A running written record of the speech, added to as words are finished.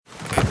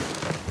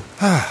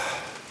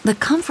The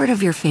comfort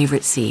of your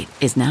favorite seat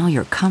is now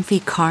your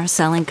comfy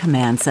car-selling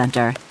command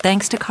center,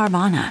 thanks to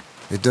Carvana.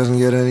 It doesn't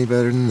get any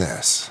better than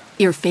this.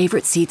 Your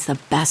favorite seat's the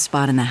best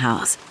spot in the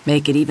house.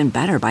 Make it even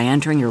better by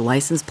entering your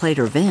license plate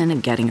or VIN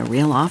and getting a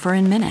real offer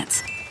in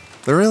minutes.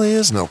 There really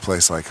is no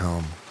place like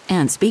home.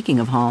 And speaking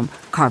of home,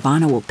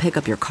 Carvana will pick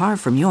up your car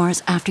from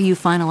yours after you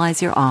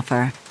finalize your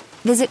offer.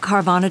 Visit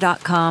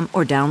Carvana.com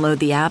or download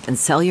the app and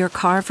sell your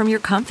car from your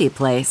comfy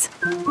place.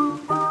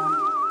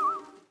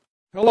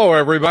 Hello,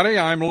 everybody.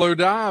 I'm Lou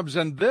Dobbs,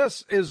 and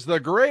this is the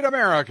Great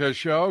America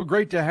Show.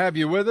 Great to have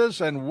you with us,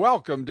 and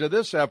welcome to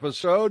this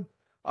episode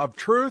of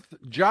Truth,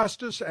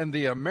 Justice, and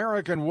the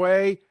American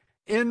Way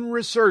in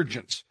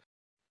Resurgence.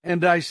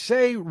 And I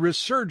say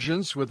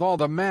resurgence with all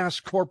the mass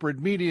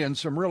corporate media and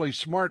some really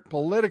smart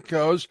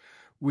politicos.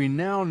 We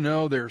now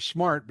know they're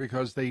smart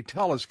because they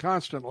tell us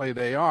constantly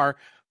they are.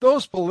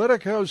 Those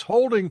politicos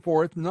holding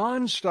forth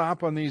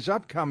nonstop on these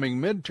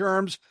upcoming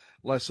midterms,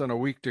 less than a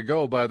week to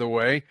go, by the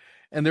way.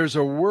 And there's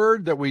a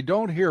word that we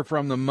don't hear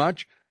from them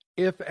much,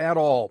 if at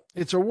all.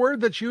 It's a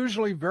word that's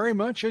usually very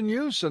much in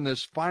use in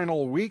this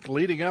final week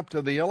leading up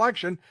to the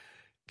election.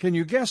 Can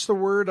you guess the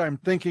word I'm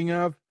thinking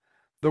of?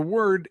 The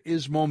word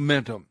is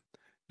momentum.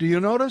 Do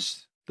you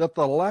notice that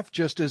the left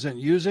just isn't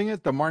using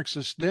it? The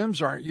Marxist Dems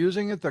aren't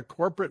using it. The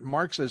corporate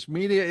Marxist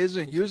media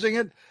isn't using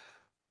it.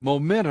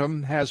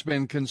 Momentum has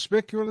been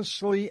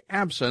conspicuously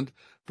absent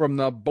from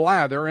the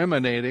blather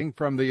emanating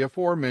from the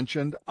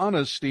aforementioned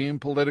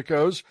unesteemed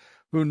politicos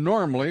who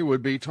normally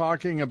would be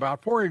talking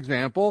about, for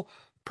example,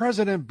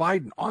 President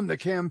Biden on the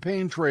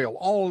campaign trail,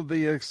 all of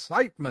the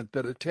excitement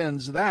that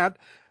attends that,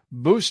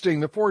 boosting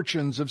the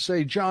fortunes of,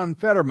 say, John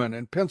Fetterman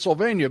in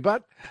Pennsylvania.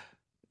 But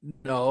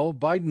no,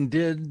 Biden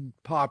did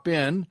pop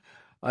in,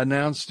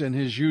 announced in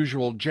his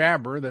usual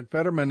jabber that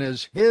Fetterman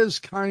is his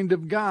kind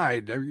of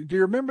guy. Do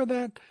you remember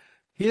that?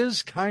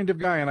 His kind of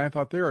guy. And I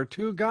thought there are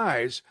two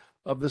guys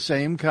of the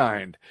same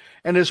kind.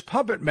 And his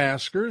puppet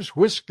maskers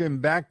whisked him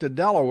back to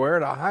Delaware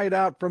to hide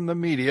out from the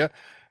media.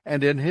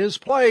 And in his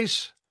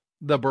place,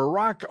 the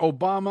Barack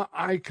Obama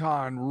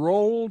icon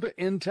rolled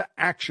into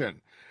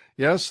action.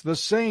 Yes, the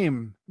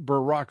same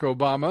Barack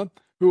Obama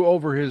who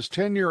over his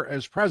tenure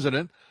as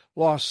president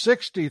lost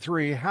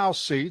 63 House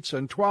seats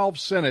and 12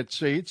 Senate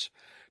seats,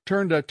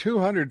 turned a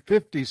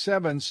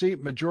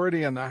 257-seat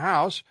majority in the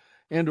House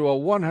into a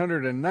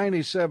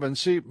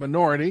 197-seat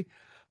minority,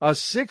 a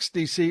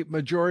 60-seat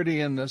majority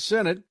in the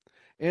Senate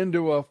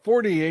into a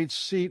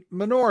 48-seat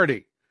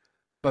minority.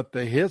 But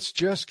the hits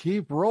just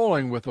keep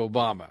rolling with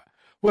Obama.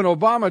 When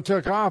Obama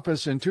took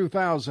office in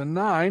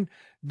 2009,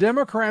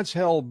 Democrats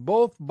held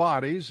both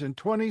bodies in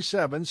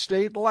 27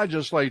 state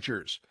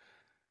legislatures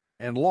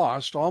and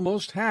lost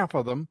almost half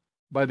of them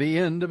by the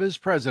end of his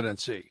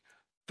presidency.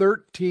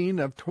 13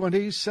 of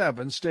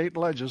 27 state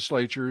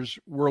legislatures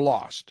were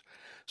lost.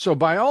 So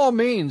by all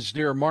means,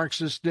 dear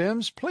Marxist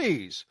Dems,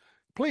 please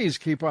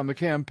keep on the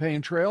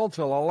campaign trail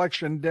till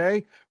Election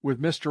Day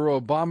with Mr.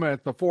 Obama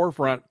at the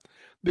forefront,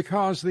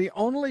 because the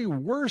only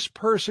worst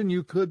person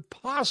you could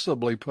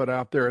possibly put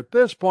out there at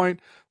this point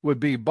would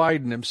be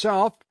Biden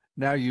himself.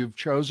 Now you've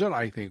chosen,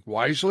 I think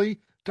wisely,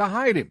 to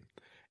hide him.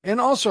 And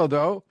also,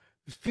 though,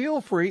 feel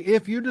free,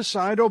 if you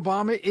decide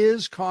Obama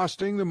is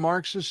costing the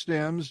Marxist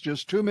Dems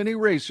just too many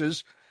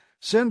races,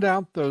 send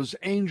out those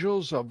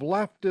angels of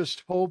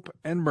leftist hope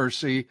and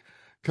mercy,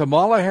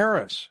 Kamala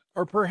Harris,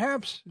 or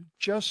perhaps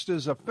just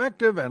as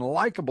effective and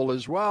likable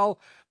as well,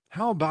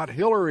 how about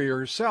Hillary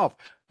herself?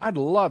 I'd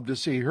love to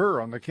see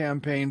her on the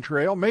campaign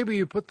trail. Maybe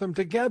you put them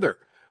together.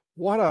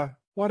 What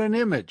an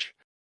image.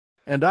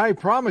 And I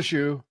promise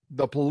you,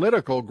 the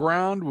political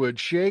ground would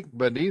shake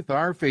beneath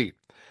our feet.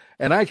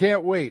 And I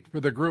can't wait for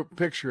the group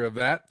picture of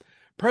that.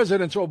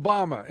 Presidents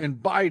Obama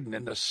and Biden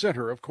in the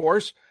center, of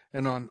course,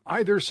 and on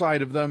either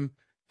side of them,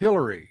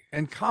 Hillary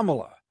and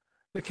Kamala.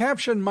 The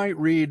caption might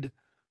read,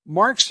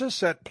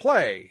 Marxists at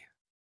play,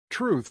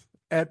 truth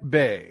at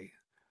bay.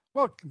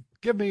 Well,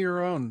 give me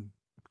your own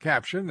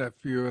caption if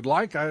you would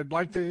like. I'd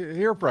like to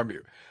hear from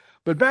you.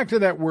 But back to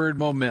that word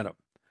momentum.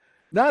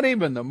 Not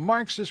even the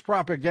Marxist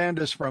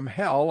propagandists from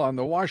hell on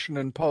the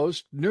Washington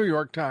Post, New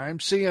York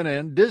Times,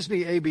 CNN,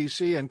 Disney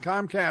ABC, and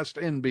Comcast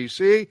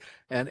NBC,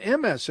 and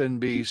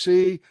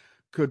MSNBC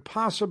could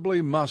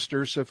possibly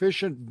muster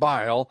sufficient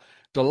bile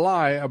to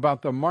lie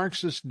about the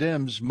Marxist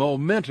Dems'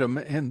 momentum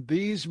in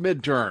these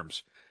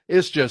midterms.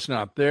 It's just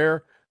not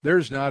there.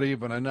 There's not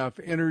even enough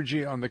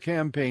energy on the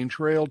campaign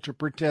trail to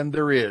pretend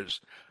there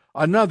is.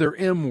 Another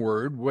M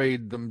word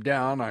weighed them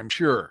down, I'm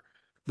sure.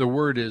 The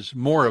word is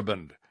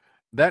moribund.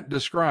 That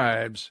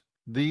describes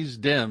these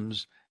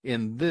Dems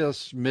in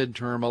this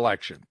midterm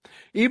election.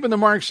 Even the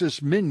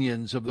Marxist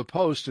minions of the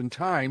Post and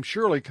Time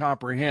surely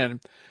comprehend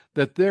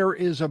that there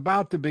is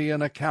about to be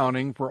an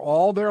accounting for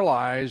all their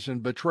lies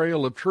and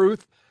betrayal of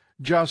truth,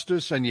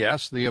 justice, and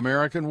yes, the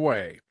American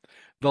way.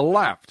 The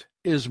left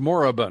is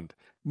moribund.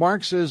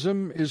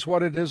 Marxism is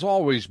what it has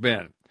always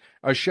been,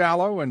 a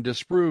shallow and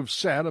disproved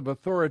set of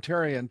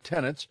authoritarian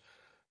tenets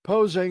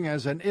posing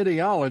as an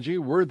ideology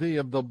worthy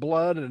of the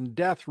blood and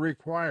death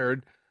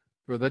required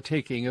for the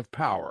taking of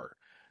power.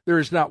 There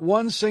is not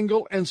one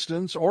single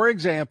instance or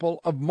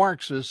example of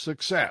Marxist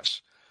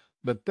success.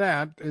 But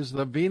that is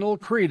the venal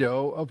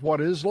credo of what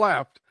is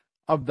left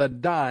of the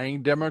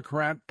dying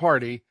Democrat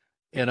Party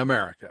in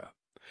America.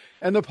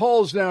 And the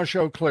polls now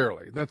show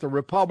clearly that the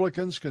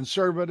Republicans,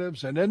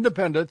 conservatives, and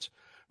independents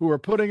who are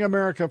putting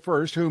America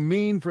first, who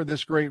mean for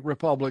this great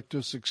republic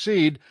to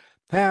succeed,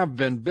 have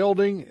been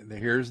building,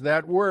 here's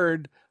that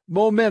word,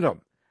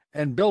 momentum,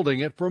 and building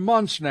it for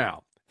months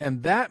now.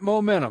 And that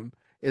momentum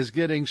is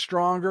getting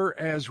stronger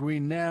as we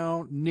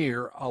now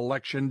near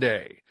Election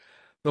Day.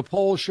 The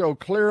polls show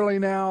clearly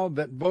now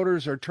that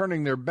voters are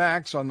turning their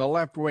backs on the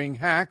left-wing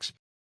hacks,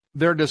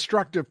 their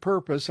destructive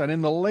purpose, and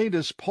in the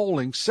latest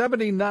polling,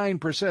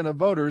 79% of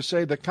voters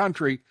say the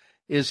country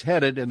is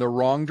headed in the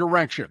wrong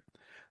direction.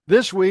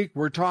 This week,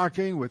 we're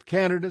talking with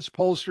candidates,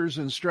 pollsters,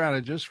 and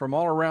strategists from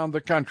all around the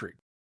country.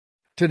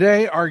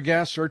 Today, our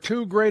guests are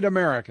two great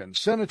Americans.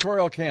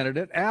 Senatorial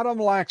candidate Adam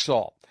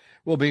Laxalt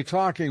will be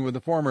talking with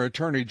the former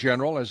Attorney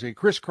General as he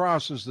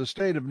crisscrosses the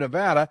state of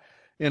Nevada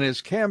in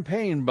his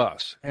campaign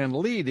bus and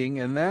leading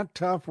in that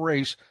tough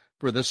race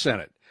for the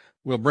Senate.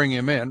 We'll bring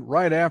him in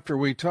right after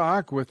we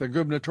talk with the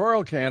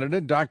gubernatorial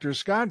candidate, Dr.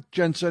 Scott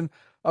Jensen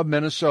of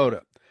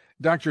Minnesota.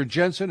 Dr.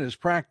 Jensen has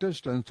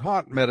practiced and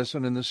taught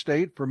medicine in the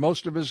state for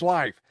most of his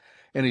life,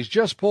 and he's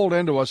just pulled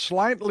into a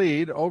slight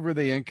lead over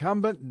the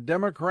incumbent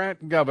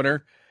Democrat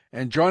governor.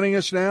 And joining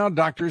us now,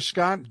 Dr.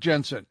 Scott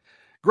Jensen.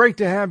 Great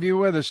to have you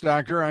with us,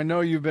 Doctor. I know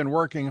you've been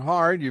working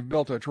hard. You've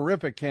built a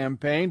terrific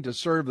campaign to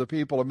serve the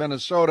people of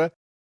Minnesota.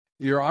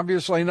 You're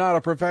obviously not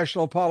a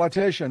professional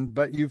politician,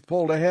 but you've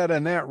pulled ahead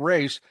in that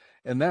race,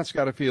 and that's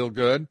got to feel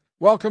good.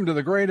 Welcome to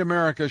the Great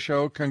America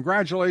Show.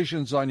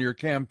 Congratulations on your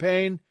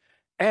campaign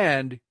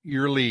and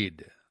your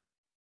lead.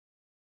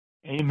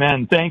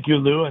 Amen. Thank you,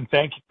 Lou, and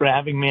thank you for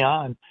having me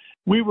on.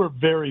 We were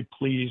very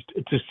pleased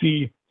to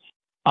see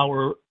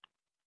our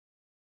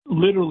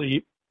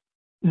literally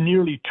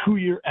nearly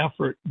 2-year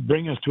effort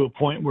bring us to a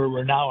point where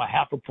we're now a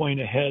half a point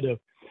ahead of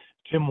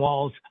Tim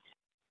Walz.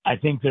 I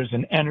think there's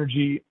an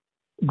energy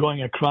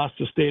going across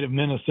the state of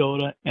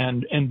Minnesota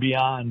and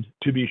beyond,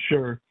 to be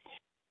sure.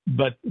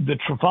 But the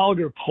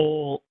Trafalgar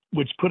poll,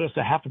 which put us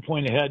a half a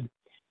point ahead,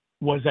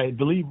 was, I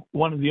believe,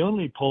 one of the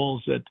only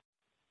polls that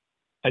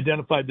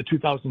identified the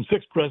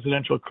 2006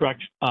 presidential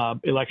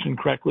election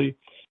correctly,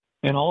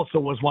 and also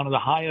was one of the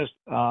highest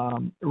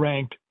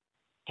ranked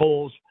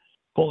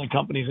polling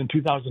companies in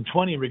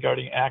 2020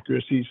 regarding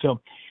accuracy. So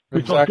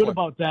we felt good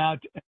about that.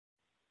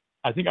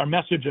 I think our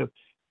message of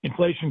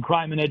inflation,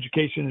 crime, and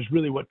education is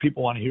really what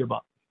people want to hear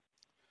about.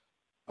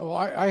 Oh,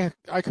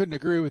 I couldn't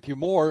agree with you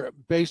more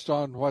based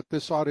on what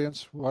this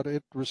audience, what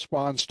it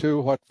responds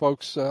to, what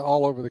folks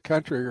all over the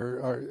country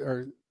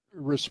are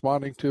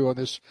responding to on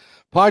this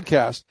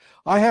podcast.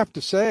 I have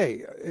to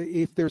say,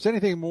 if there's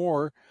anything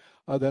more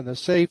than the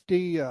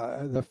safety,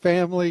 the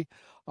family,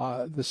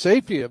 the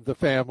safety of the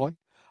family,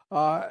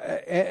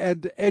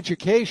 and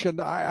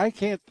education, I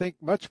can't think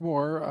much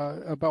more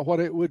about what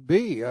it would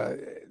be.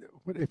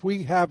 If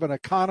we have an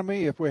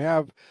economy, if we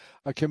have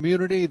a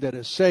community that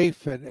is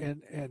safe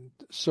and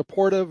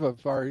supportive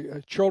of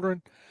our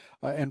children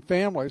and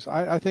families,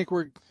 I think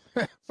we're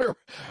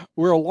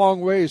a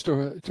long ways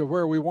to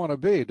where we want to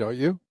be, don't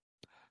you?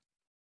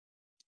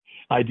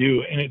 I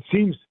do, and it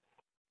seems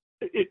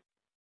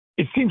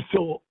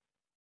so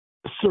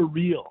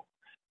surreal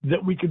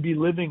that we could be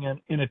living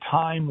in a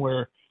time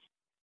where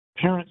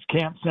parents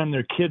can't send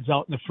their kids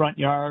out in the front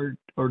yard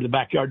or the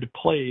backyard to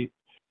play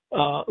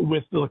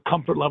with the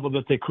comfort level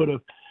that they could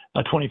have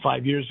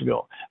 25 years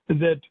ago.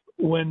 That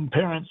when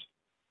parents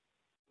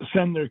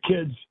send their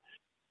kids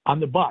on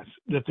the bus,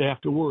 that they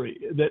have to worry.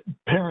 That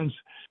parents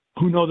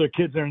who know their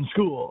kids are in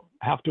school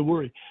have to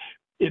worry.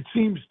 It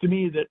seems to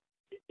me that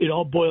it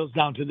all boils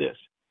down to this.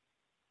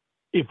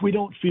 If we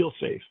don't feel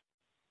safe,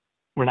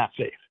 we're not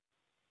safe.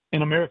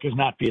 And America's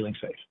not feeling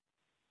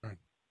safe.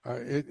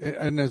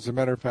 And as a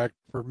matter of fact,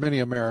 for many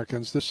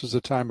Americans, this is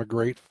a time of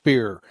great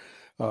fear,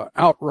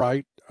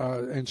 outright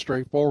and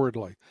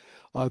straightforwardly.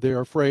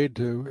 They're afraid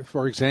to,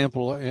 for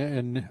example,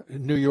 in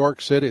New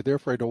York City, they're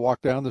afraid to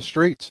walk down the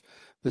streets,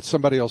 that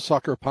somebody will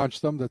sucker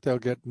punch them, that they'll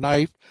get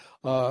knifed,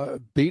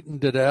 beaten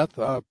to death,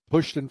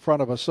 pushed in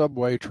front of a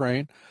subway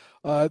train.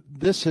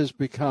 This has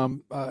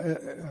become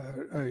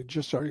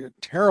just a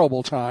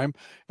terrible time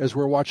as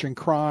we're watching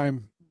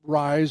crime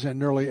rise in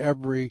nearly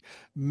every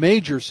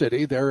major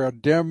city. There are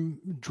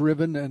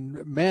Dem-driven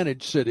and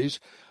managed cities,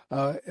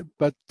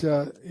 but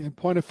in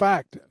point of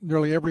fact,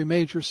 nearly every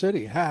major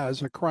city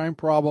has a crime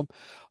problem,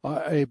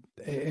 a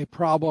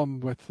problem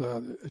with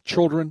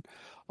children,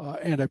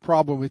 and a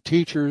problem with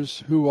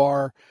teachers who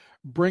are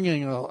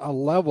bringing a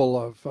level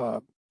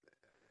of,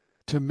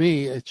 to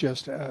me, it's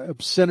just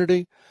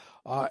obscenity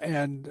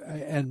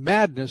and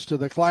madness to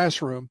the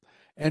classroom,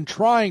 and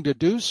trying to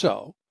do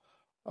so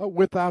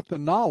without the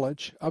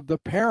knowledge of the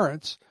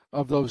parents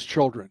of those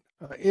children.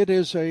 It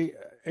is a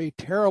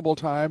terrible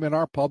time in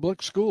our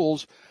public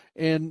schools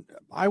in,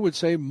 I would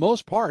say,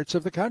 most parts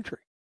of the country.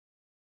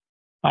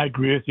 I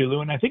agree with you,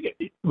 Lou, and I think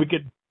we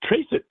could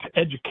trace it to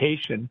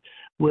education,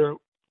 where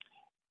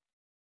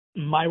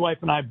my wife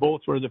and I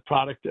both were the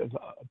product of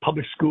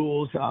public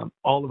schools.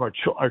 All of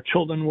our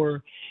children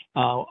were.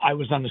 I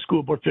was on the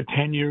school board for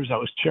 10 years. I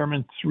was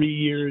chairman 3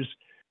 years.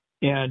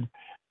 And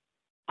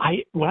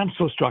what I'm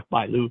so struck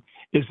by, Lou,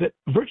 is that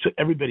virtually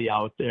everybody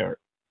out there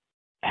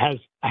has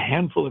a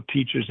handful of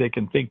teachers they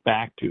can think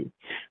back to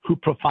who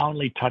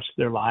profoundly touched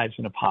their lives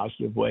in a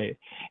positive way.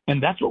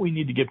 And that's what we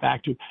need to get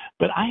back to.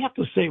 But I have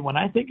to say, when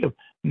I think of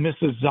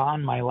Mrs.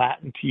 Zahn, my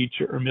Latin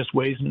teacher, or Miss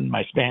Wazen,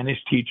 my Spanish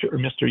teacher, or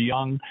Mr.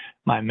 Young,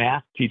 my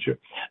math teacher,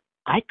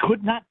 I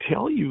could not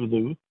tell you,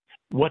 Lou,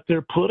 what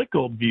their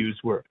political views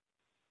were.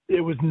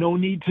 There was no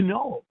need to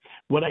know.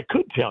 What I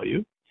could tell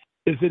you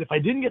is that if I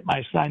didn't get my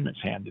assignments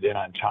handed in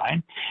on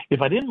time,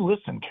 if I didn't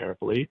listen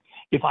carefully,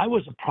 if I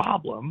was a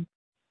problem,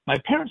 my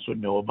parents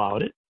would know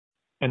about it,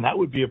 and that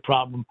would be a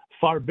problem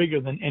far bigger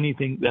than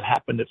anything that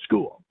happened at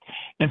school.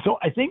 And so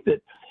I think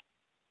that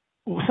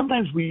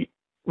sometimes we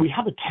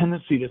have a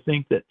tendency to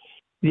think that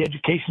the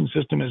education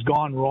system has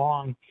gone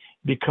wrong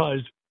because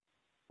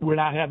we're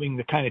not having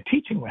the kind of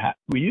teaching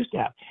we used to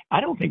have.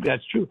 I don't think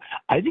that's true.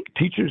 I think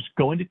teachers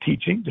go into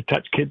teaching to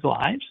touch kids'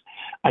 lives.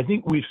 I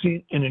think we've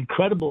seen an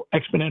incredible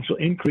exponential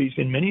increase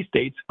in many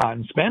states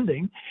on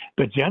spending,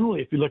 but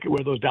generally, if you look at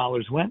where those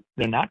dollars went,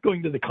 they're not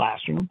going to the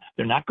classroom,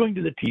 they're not going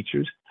to the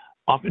teachers.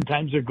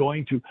 Oftentimes, they're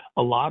going to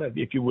a lot of,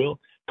 if you will,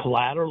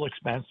 collateral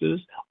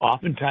expenses,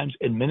 oftentimes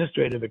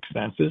administrative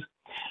expenses.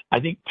 I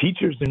think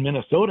teachers in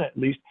Minnesota, at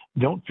least,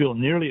 don't feel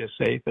nearly as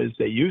safe as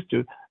they used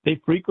to. They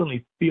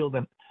frequently feel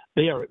that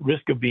they are at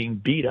risk of being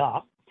beat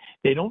up.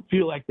 They don't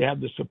feel like they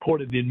have the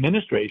support of the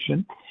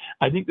administration.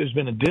 I think there's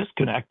been a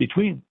disconnect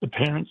between the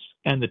parents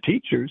and the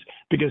teachers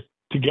because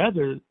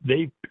together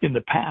they, in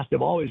the past,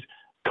 have always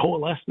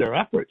coalesced their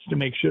efforts to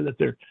make sure that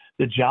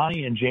that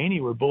Johnny and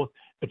Janie were both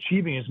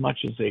achieving as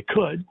much as they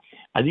could.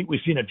 I think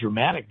we've seen a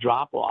dramatic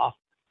drop-off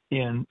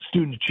in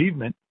student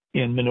achievement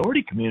in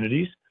minority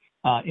communities,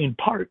 in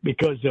part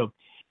because of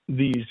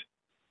these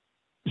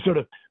sort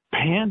of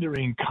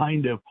pandering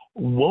kind of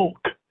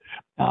woke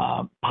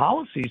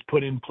policies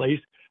put in place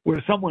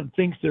where someone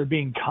thinks they're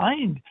being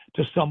kind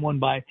to someone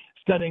by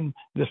setting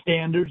the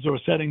standards or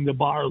setting the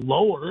bar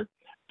lower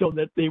so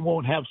that they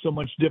won't have so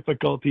much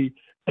difficulty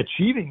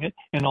achieving it.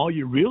 And all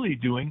you're really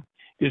doing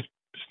is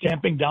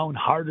stamping down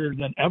harder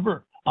than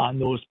ever on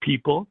those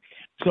people.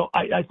 So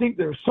I think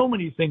there are so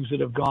many things that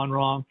have gone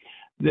wrong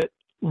that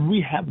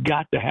we have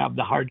got to have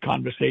the hard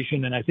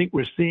conversation. And I think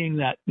we're seeing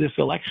that this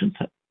election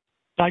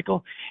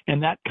cycle,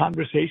 and that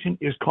conversation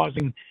is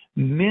causing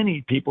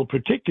many people,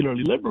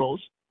 particularly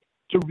liberals,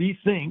 to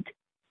rethink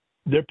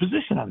their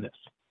position on this.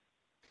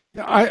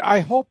 Yeah,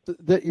 I hope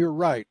that you're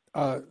right,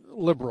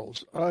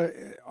 liberals,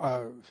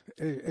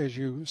 as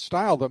you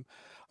style them.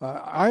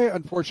 I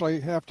unfortunately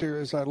have to,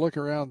 as I look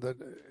around,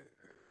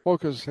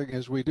 focusing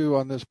as we do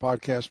on this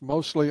podcast,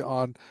 mostly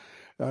on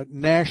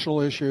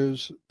national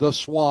issues, the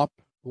swamp,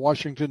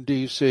 Washington,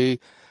 D.C.,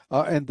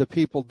 and the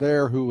people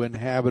there who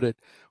inhabit it.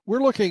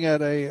 We're looking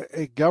at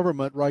a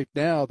government right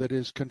now that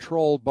is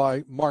controlled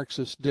by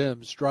Marxist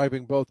Dems,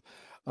 driving both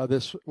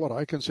this, what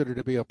I consider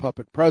to be a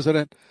puppet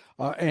president,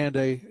 and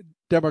a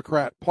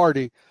Democrat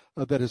Party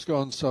that has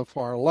gone so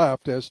far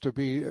left as to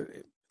be,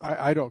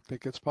 I don't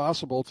think it's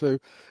possible to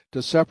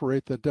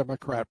separate the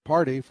Democrat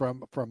Party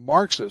from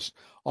Marxists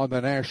on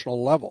the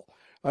national level.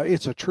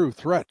 It's a true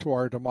threat to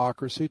our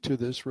democracy, to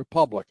this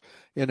republic,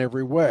 in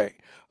every way.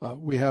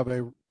 We have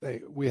a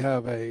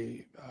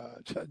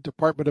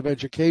Department of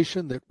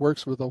Education that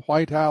works with the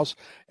White House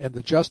and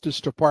the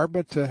Justice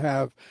Department to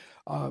have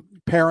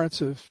parents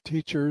of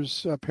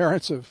teachers,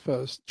 parents of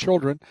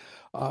children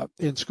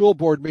in school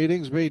board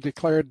meetings be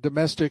declared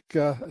domestic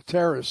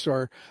terrorists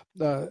or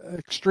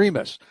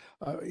extremists.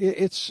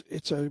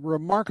 It's a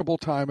remarkable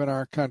time in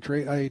our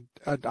country.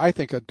 I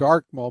think a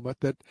dark moment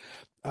that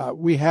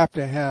we have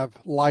to have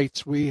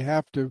lights. We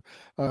have to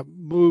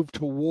move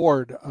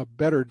toward a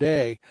better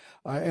day.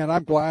 And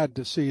I'm glad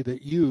to see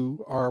that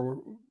you are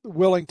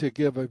willing to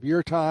give of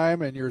your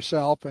time and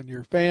yourself and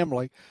your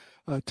family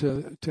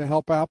to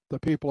help out the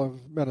people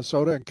of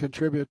Minnesota and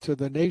contribute to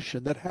the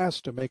nation that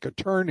has to make a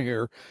turn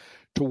here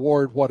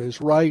toward what is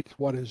right,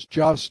 what is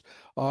just,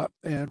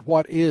 and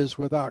what is,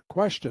 without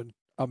question,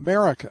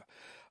 America.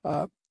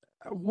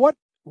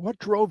 What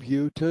drove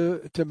you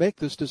to make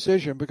this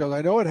decision? Because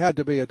I know it had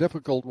to be a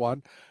difficult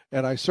one,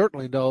 and I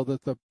certainly know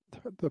that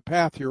the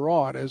path you're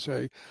on is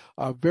a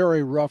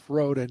very rough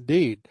road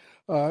indeed.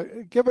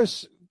 Give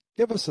us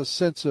a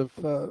sense of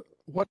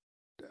what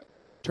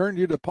turned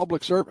you to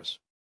public service.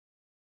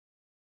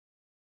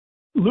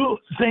 Lou,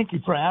 thank you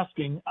for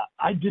asking.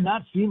 I did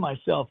not see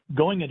myself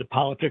going into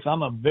politics.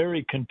 I'm a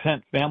very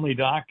content family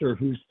doctor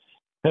who's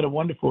had a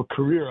wonderful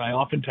career. I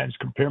oftentimes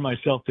compare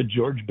myself to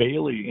George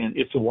Bailey, and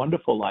It's a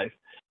Wonderful Life.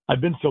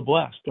 I've been so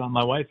blessed.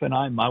 My wife,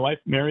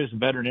 Mary, is a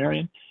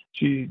veterinarian.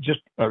 She just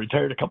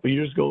retired a couple of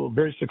years ago,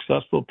 very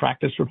successful,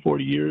 practiced for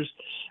 40 years.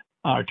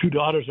 Our two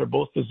daughters are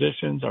both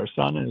physicians. Our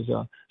son is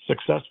a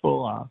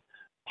successful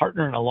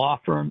partner in a law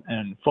firm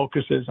and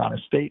focuses on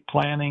estate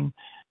planning.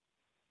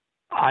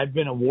 I've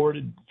been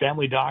awarded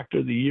Family Doctor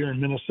of the Year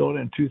in Minnesota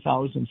in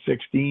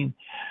 2016.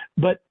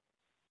 But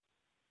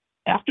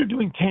after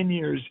doing 10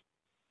 years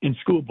in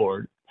school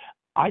board,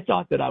 I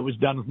thought that I was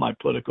done with my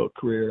political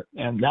career,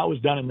 and that was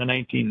done in the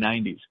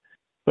 1990s.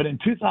 But in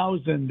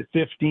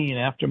 2015,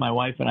 after my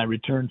wife and I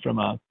returned from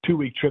a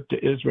 2-week trip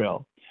to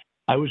Israel,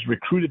 I was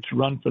recruited to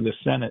run for the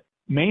Senate,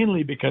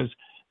 mainly because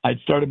I'd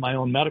started my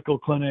own medical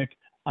clinic,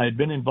 I had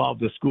been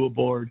involved with the school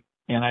board,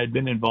 and I had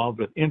been involved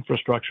with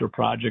infrastructure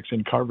projects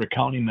in Carver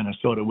County,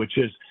 Minnesota, which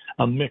is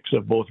a mix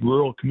of both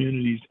rural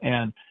communities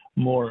and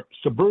more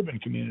suburban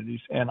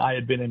communities, and I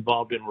had been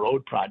involved in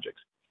road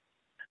projects.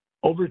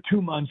 Over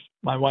 2 months,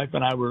 my wife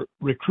and I were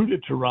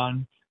recruited to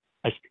run.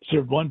 I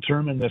served one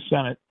term in the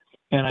Senate,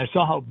 and I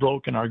saw how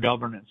broken our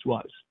governance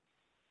was.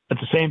 At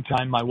the same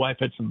time, my wife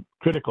had some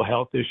critical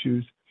health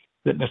issues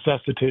that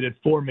necessitated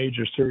 4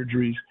 major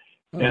surgeries,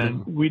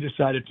 and we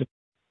decided to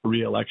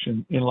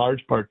re-election in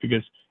large part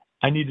because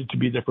I needed to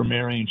be there for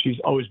Mary, and she's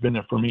always been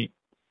there for me.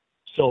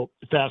 So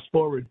fast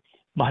forward,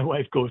 my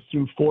wife goes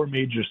through 4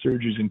 major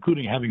surgeries,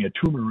 including having a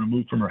tumor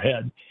removed from her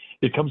head.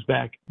 It comes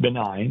back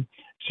benign.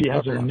 She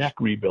has her neck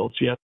rebuilt.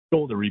 She has her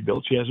shoulder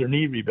rebuilt. She has her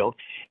knee rebuilt.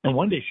 And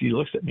one day she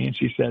looks at me and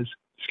she says,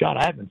 Scott,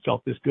 I haven't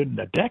felt this good in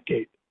a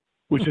decade,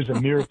 which is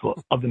a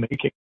miracle of the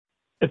making.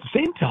 At the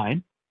same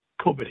time,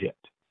 COVID hit.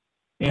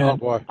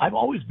 And I've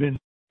always been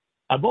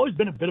a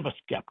bit of a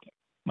skeptic.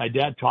 My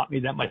dad taught me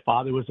that. My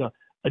father was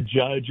a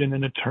judge and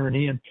an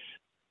attorney. And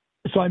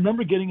so I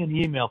remember getting an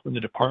email from the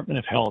Department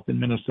of Health in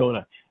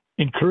Minnesota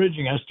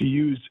encouraging us to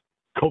use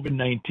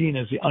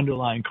COVID-19 as the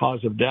underlying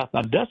cause of death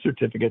on death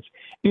certificates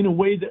in a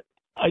way that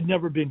I'd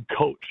never been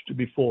coached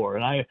before.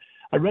 And I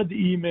read the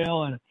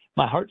email and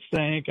my heart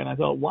sank, and I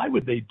thought, why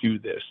would they do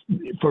this?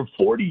 For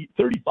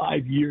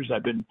 35 years,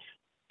 I've been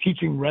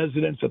teaching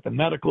residents at the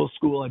medical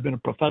school. I've been a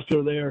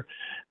professor there.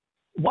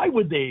 Why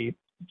would they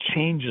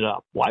change it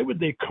up? Why would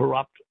they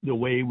corrupt the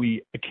way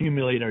we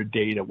accumulate our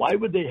data? Why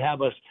would they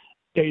have us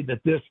say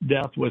that this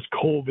death was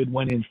COVID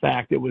when in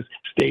fact it was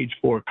stage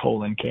 4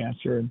 colon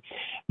cancer? And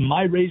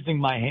my raising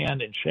my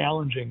hand and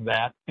challenging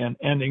that and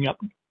ending up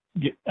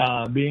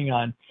being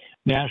on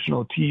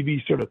national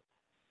TV sort of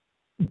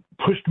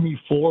pushed me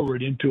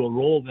forward into a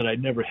role that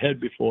I'd never had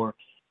before.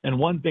 And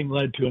one thing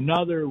led to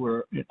another,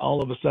 where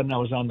all of a sudden I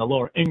was on the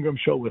Laura Ingraham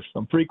show with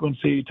some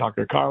frequency,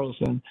 Tucker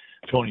Carlson,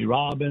 Tony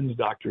Robbins,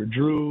 Dr.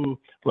 Drew,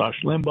 Rush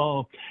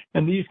Limbaugh,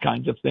 and these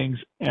kinds of things.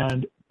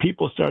 And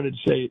people started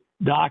to say,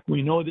 Doc,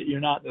 we know that you're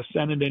not in the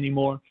Senate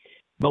anymore,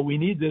 but we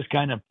need this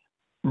kind of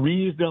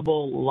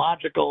reasonable,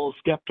 logical,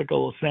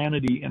 skeptical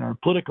sanity in our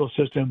political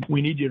system.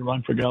 We need you to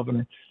run for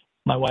governor.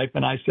 My wife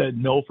and I said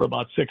no for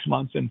about 6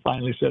 months and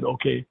finally said,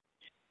 okay,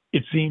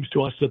 it seems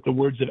to us that the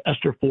words of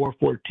Esther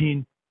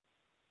 4:14,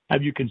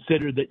 have you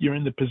considered that you're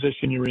in the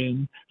position you're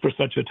in for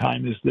such a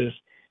time as this,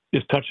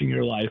 is touching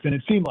your life? And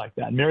it seemed like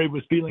that. Mary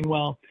was feeling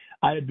well.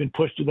 I had been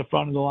pushed to the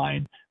front of the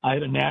line. I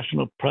had a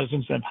national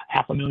presence of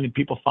 500,000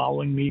 people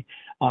following me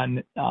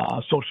on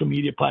social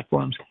media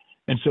platforms.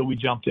 And so we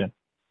jumped in.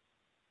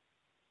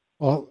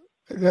 Well,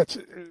 that's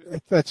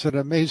an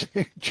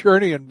amazing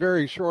journey in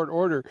very short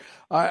order.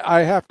 I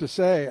have to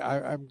say,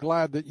 I'm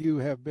glad that you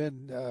have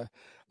been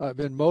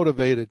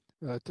motivated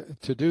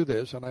to do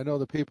this, and I know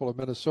the people of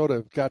Minnesota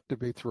have got to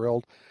be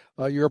thrilled.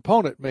 Your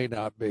opponent may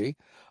not be.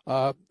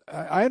 I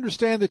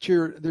understand that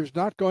there's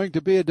not going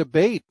to be a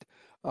debate,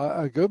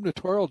 a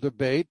gubernatorial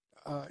debate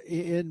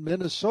in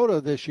Minnesota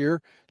this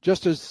year,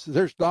 just as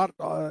there's not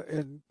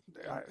in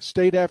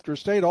state after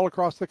state all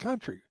across the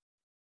country.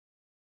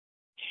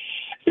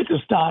 It's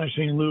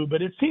astonishing, Lou,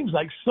 but it seems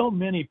like so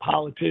many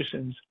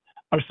politicians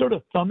are sort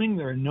of thumbing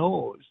their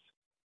nose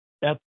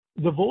at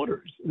the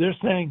voters. They're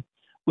saying,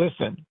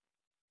 listen,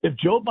 if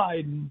Joe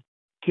Biden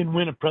can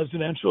win a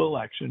presidential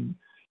election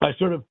by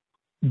sort of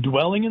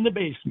dwelling in the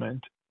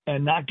basement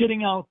and not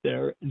getting out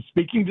there and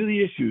speaking to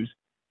the issues,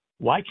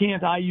 why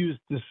can't I use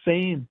the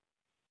same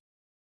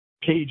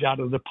page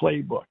out of the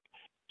playbook?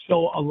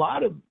 So a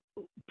lot of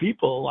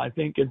people, I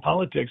think, in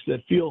politics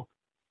that feel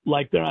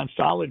like they're on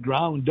solid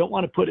ground, don't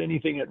want to put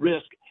anything at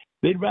risk.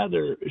 They'd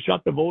rather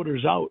shut the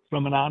voters out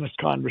from an honest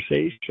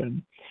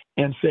conversation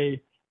and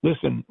say,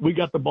 listen, we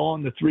got the ball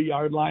on the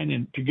 3-yard line,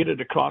 and to get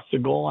it across the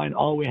goal line,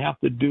 all we have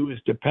to do is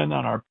depend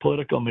on our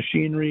political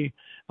machinery.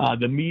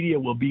 The media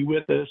will be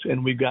with us,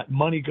 and we've got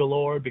money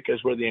galore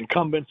because we're the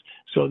incumbents.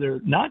 So they're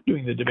not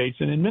doing the debates.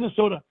 And in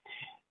Minnesota,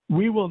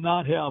 we will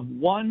not have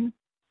one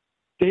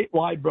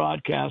statewide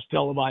broadcast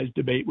televised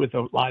debate with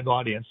a live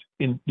audience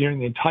during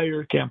the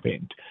entire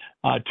campaign.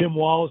 Tim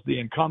Walz, the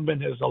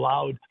incumbent, has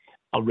allowed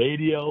a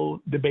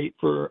radio debate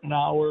for an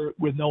hour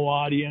with no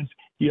audience.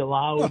 He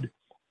allowed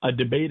a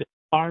debate at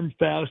Farm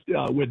Fest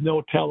with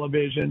no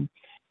television.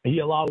 He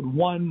allowed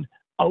one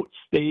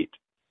outstate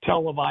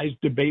televised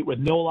debate with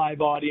no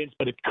live audience,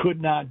 but it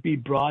could not be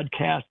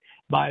broadcast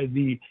by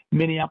the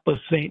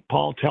Minneapolis-St.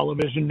 Paul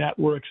television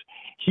networks.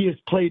 He has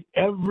played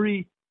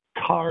every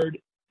card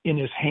in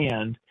his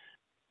hand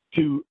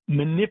to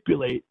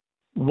manipulate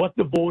what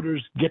the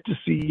voters get to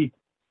see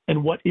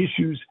and what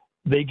issues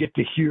they get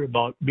to hear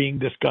about being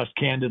discussed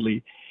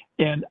candidly.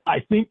 And I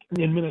think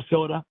in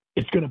Minnesota,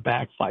 it's going to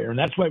backfire. And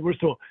that's why we're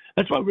so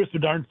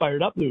darn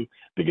fired up, Lou,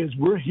 because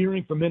we're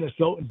hearing from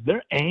Minnesotans.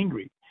 They're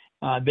angry.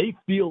 They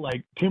feel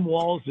like Tim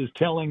Walz is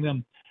telling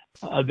them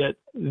that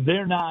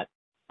they're not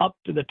up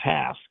to the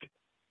task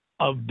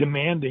of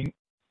demanding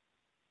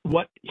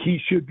what he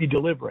should be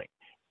delivering,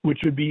 which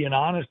would be an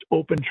honest,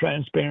 open,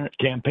 transparent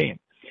campaign.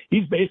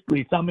 He's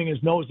basically thumbing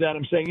his nose at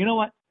him saying, you know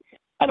what?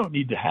 I don't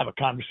need to have a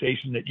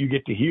conversation that you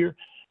get to hear.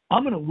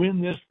 I'm going to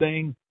win this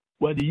thing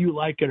whether you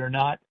like it or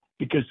not,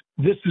 because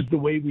this is the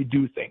way we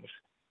do things.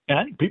 And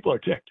I think people are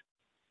ticked.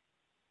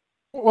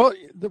 Well,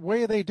 the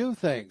way they do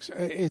things,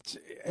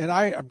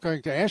 I'm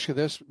going to ask you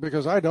this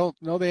because I don't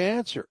know the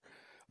answer.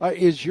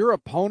 Is your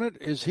opponent,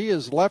 is he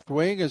as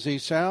left-wing as he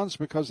sounds?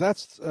 Because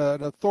that's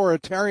an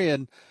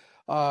authoritarian,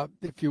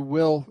 if you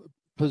will,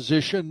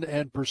 position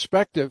and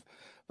perspective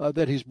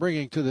that he's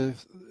bringing to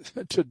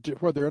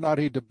whether or not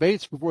he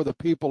debates before the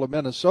people of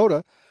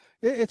Minnesota.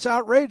 It's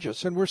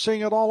outrageous, and we're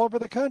seeing it all over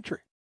the country.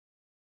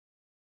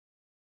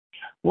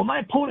 Well, my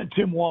opponent,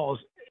 Tim Walz,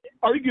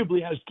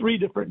 arguably has three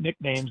different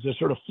nicknames that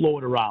sort of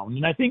float around,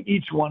 and I think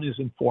each one is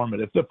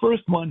informative. The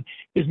first one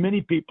is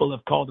many people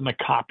have called him a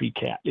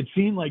copycat. It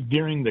seemed like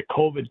during the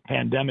COVID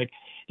pandemic,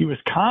 he was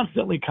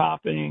constantly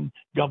copying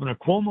Governor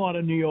Cuomo out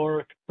of New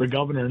York or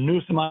Governor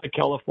Newsom out of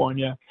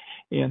California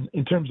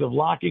in terms of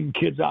locking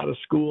kids out of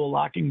school,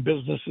 locking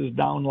businesses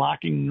down,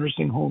 locking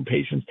nursing home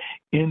patients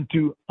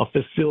into a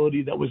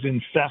facility that was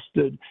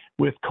infested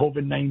with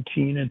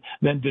COVID-19, and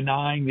then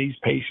denying these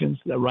patients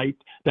the right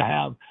to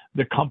have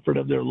the comfort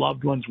of their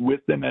loved ones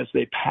with them as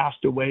they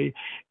passed away.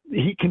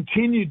 He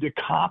continued to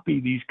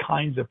copy these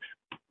kinds of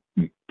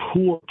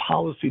poor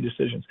policy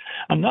decisions.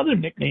 Another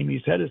nickname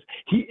he's had is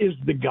he is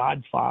the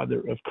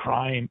godfather of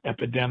crime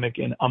epidemic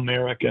in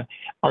America.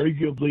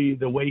 Arguably,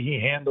 the way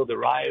he handled the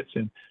riots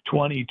in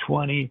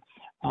 2020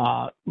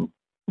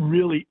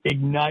 really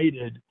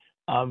ignited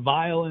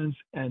violence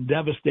and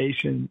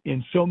devastation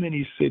in so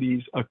many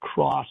cities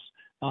across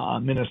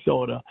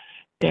Minnesota,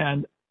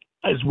 and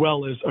as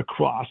well as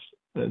across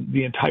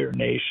the entire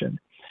nation.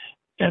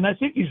 And I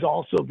think he's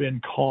also been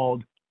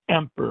called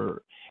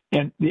emperor.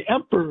 And the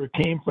emperor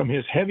came from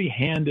his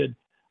heavy-handed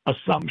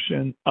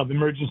assumption of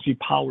emergency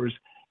powers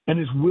and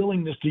his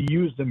willingness to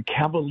use them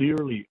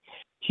cavalierly.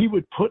 He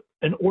would put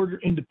an order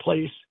into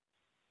place,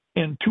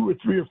 and 2 or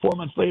 3 or 4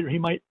 months later, he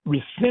might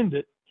rescind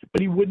it, but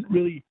he wouldn't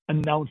really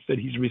announce that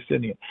he's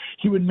rescinding it.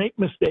 He would make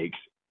mistakes,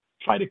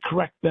 try to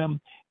correct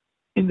them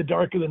in the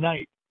dark of the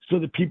night so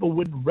that people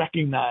wouldn't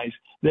recognize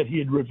that he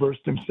had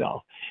reversed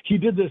himself. He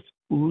did this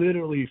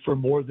literally for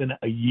more than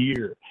a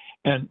year,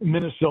 and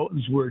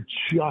Minnesotans were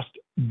just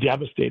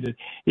devastated.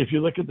 If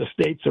you look at the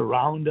states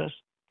around us,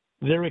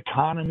 their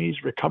economies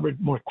recovered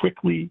more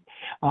quickly.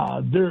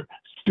 Their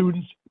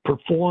students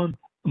performed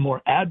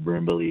more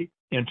admirably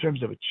in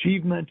terms of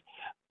achievement.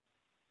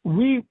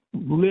 We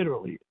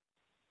literally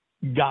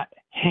got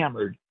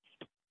hammered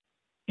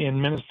in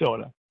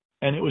Minnesota,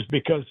 and it was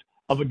because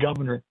of a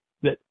governor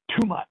that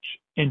too much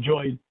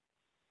enjoyed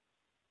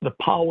the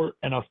power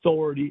and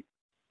authority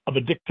of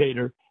a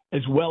dictator,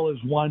 as well as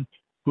one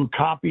who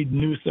copied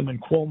Newsom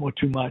and Cuomo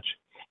too much.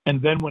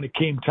 And then when it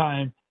came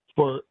time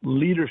for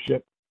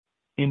leadership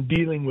in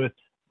dealing with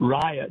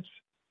riots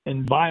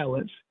and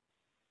violence,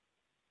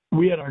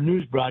 we had our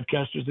news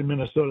broadcasters in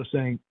Minnesota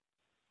saying,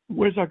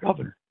 "Where's our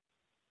governor?"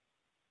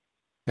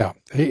 Yeah,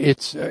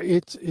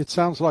 it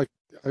sounds like,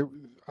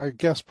 I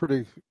guess,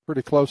 pretty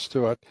close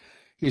to it.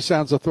 He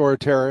sounds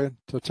authoritarian,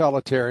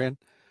 totalitarian,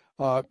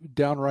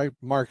 downright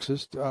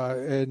Marxist,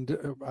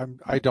 and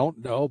I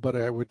don't know, but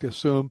I would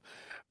assume,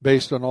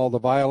 based on all the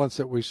violence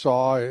that we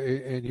saw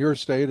in your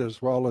state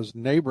as well as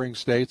neighboring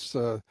states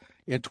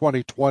in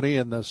 2020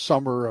 in the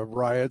summer of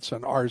riots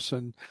and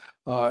arson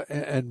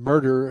and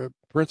murder,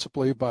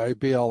 principally by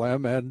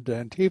BLM and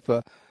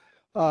Antifa,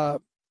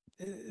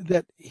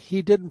 that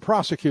he didn't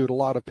prosecute a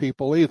lot of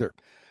people either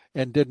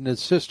and didn't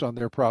insist on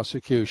their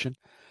prosecution.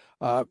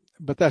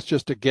 But that's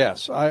just a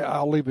guess.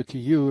 I'll leave it to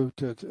you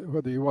to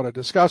whether you want to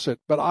discuss it.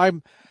 But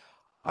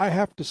I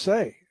have to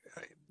say,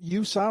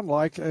 you sound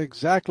like,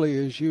 exactly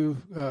as you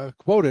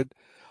quoted,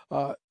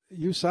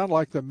 you sound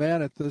like the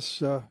man at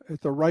the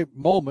right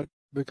moment,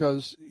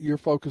 because you're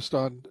focused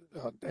on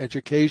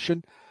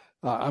education.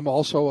 I'm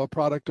also a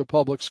product of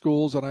public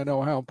schools, and I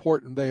know how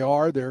important they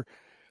are.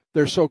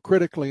 They're so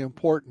critically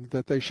important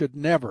that they should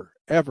never,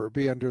 ever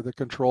be under the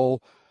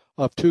control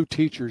of two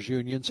teachers'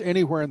 unions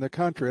anywhere in the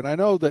country. And I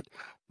know that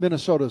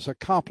Minnesota is a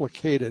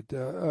complicated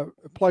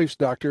place,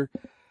 Doctor,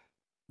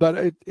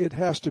 but it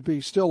has to be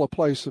still a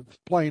place of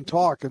plain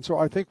talk. And so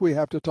I think we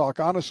have to talk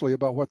honestly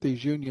about what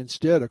these unions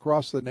did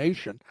across the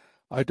nation.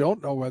 I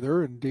don't know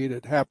whether, indeed,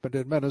 it happened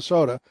in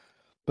Minnesota,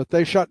 but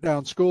they shut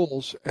down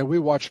schools, and we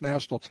watched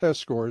national test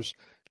scores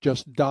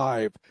just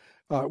dive.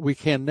 We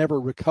can never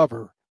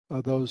recover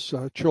those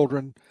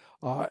children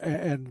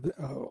and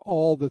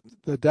all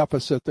the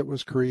deficit that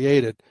was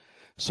created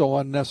so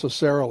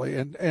unnecessarily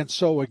and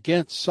so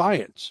against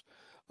science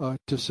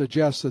to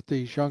suggest that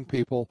these young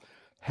people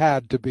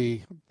had to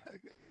be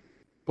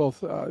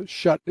both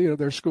shut,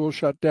 their schools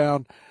shut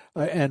down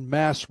and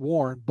mass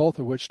warned, both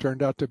of which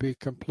turned out to be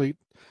complete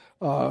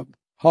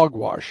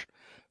hogwash.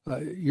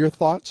 Your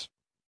thoughts?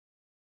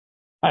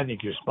 I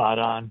think you're spot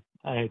on.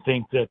 I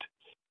think that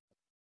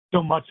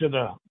so much of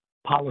the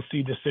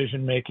policy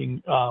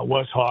decision-making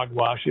was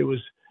hogwash. It was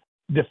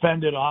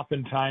defended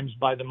oftentimes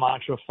by the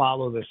mantra,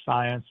 follow the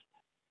science.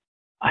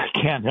 I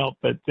can't help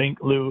but think,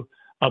 Lou,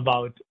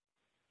 about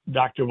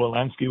Dr.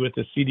 Walensky with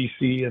the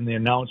CDC and the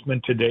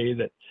announcement today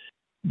that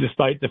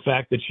despite the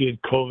fact that she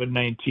had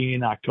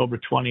COVID-19 October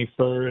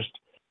 21st,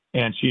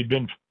 and she'd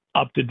been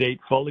up to date,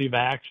 fully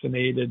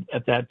vaccinated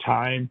at that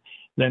time,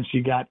 then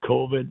she got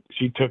COVID.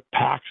 She took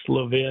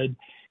Paxlovid,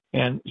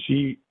 and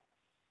she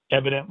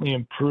evidently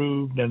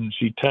improved, and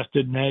she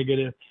tested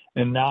negative.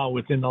 And now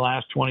within the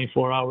last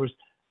 24 hours,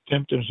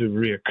 symptoms have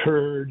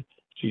reoccurred.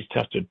 She's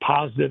tested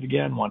positive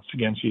again. Once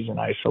again, she's in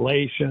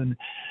isolation.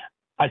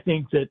 I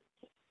think that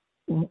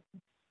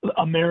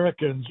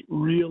Americans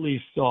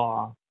really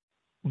saw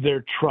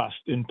their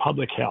trust in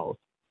public health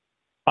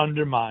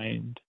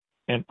undermined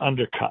and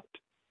undercut.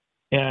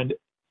 And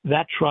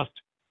that trust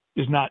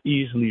is not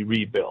easily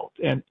rebuilt.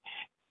 And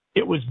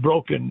it was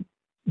broken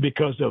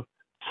because of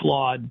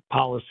flawed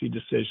policy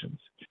decisions.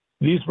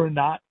 These were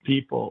not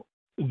people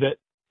that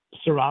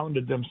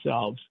surrounded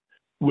themselves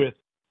with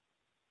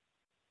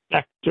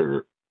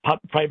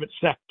private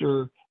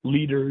sector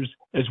leaders,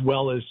 as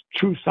well as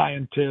true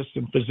scientists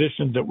and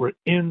physicians that were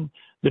in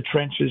the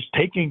trenches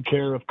taking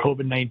care of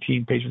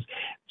COVID-19 patients.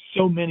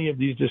 So many of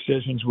these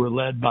decisions were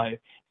led by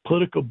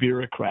political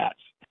bureaucrats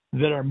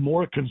that are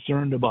more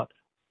concerned about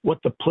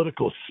what the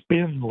political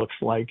spin looks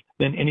like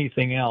than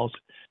anything else.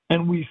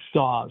 And we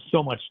saw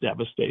so much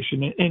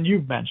devastation, and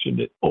you've mentioned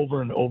it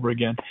over and over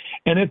again.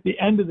 And at the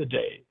end of the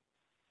day,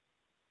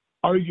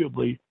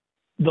 arguably,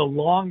 the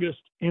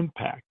longest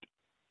impact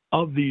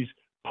of these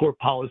poor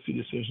policy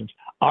decisions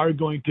are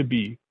going to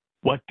be,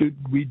 what did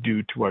we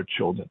do to our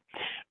children?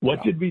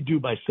 What did we do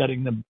by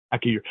setting them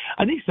back a year?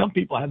 I think some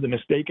people have the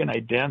mistaken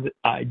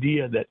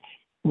idea that,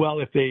 well,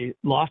 if they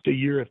lost a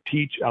year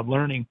of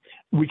learning,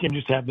 we can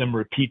just have them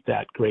repeat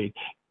that grade.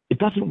 It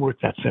doesn't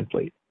work that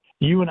simply.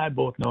 You and I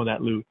both know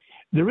that, Lou.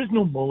 There is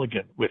no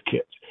mulligan with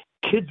kids.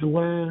 Kids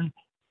learn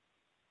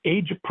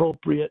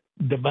age-appropriate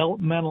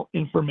developmental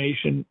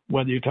information,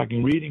 whether you're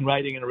talking reading,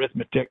 writing, and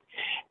arithmetic.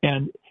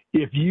 And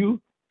if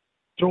you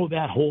throw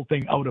that whole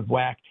thing out of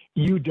whack,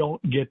 you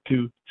don't get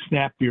to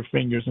snap your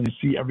fingers and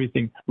see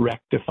everything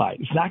rectified.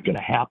 It's not going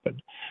to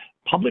happen.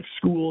 Public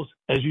schools,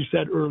 as you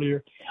said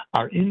earlier,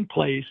 are in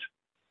place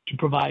to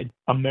provide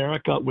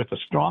America with a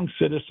strong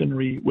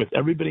citizenry, with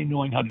everybody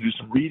knowing how to do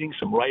some reading,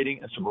 some writing,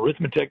 and some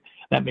arithmetic.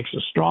 That makes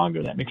us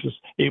stronger. That makes us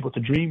able to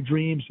dream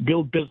dreams,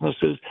 build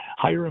businesses,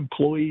 hire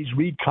employees,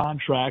 read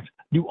contracts,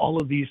 do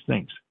all of these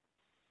things.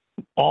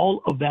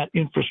 All of that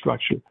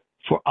infrastructure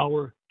for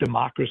our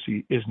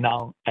democracy is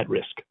now at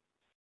risk.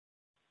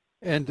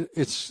 And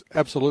it's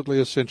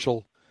absolutely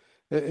essential,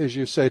 as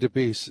you say, to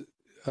be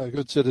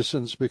good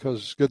citizens,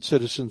 because good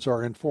citizens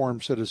are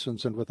informed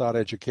citizens, and without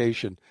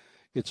education,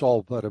 it's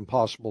all but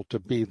impossible to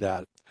be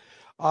that.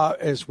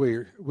 As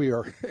we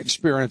are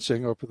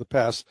experiencing over the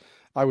past,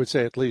 I would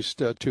say, at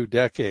least 2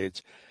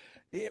 decades.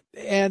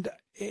 And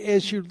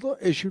as you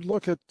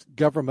look at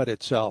government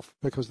itself,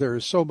 because there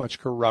is so much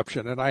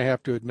corruption, and I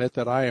have to admit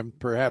that I am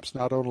perhaps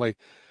not only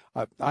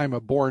I'm a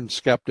born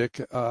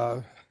skeptic.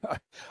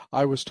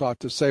 I was taught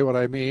to say what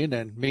I mean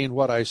and mean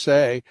what I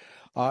say,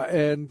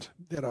 and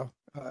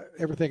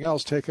everything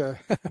else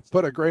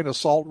put a grain of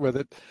salt with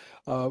it,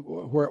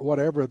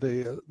 whatever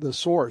the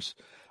source.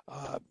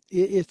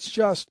 It's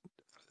just,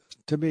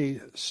 to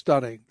me,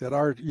 stunning that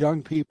our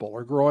young people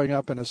are growing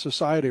up in a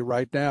society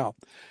right now,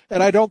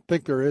 and I don't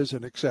think there is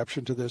an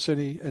exception to this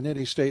in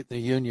any state in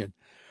the union,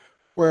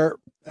 where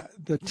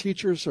the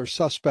teachers are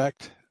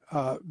suspect.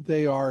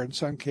 They are, in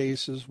some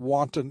cases,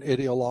 wanton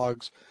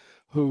ideologues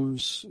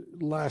whose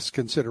last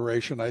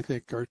consideration, I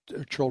think, are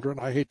children.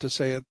 I hate to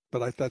say it,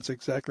 but that's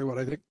exactly what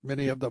I think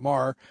many of them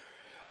are,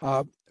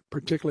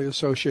 particularly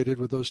associated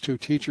with those 2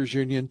 teachers'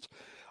 unions.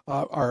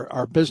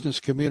 Our business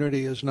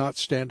community is not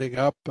standing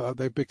up.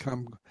 They've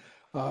become,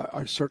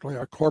 certainly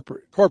our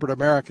corporate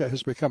America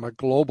has become a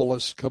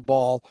globalist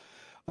cabal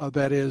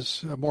that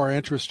is more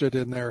interested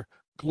in their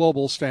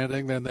global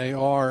standing than they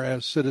are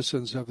as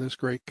citizens of this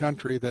great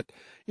country that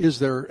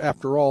is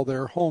after all,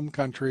 their home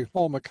country,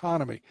 home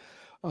economy,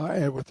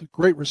 and with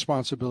great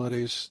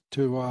responsibilities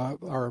to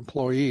our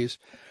employees.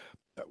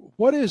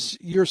 What is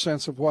your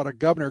sense of what a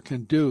governor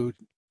can do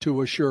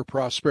to assure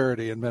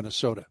prosperity in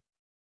Minnesota?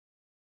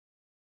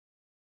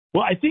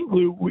 Well, I think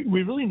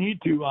we really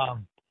need to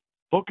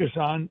focus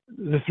on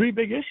the 3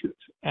 big issues.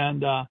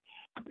 And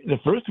the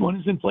first one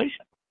is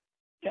inflation.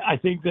 I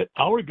think that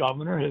our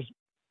governor has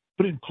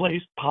put in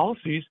place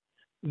policies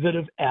that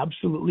have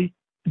absolutely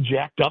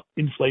jacked up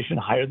inflation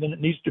higher than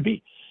it needs to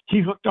be. He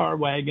hooked our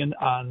wagon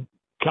on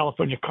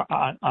California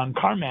on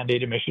car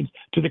mandate emissions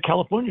to the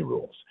California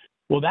rules.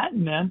 Well, that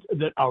meant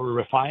that our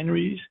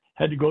refineries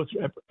had to go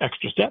through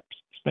extra steps,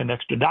 spend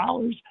extra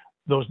dollars.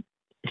 Those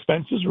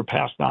expenses were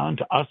passed on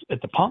to us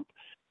at the pump,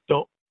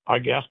 so our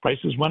gas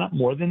prices went up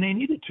more than they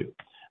needed to.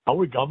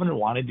 Our governor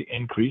wanted to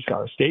increase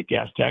our state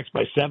gas tax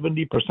by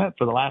 70%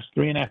 for the last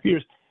 3.5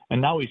 years,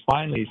 and now he's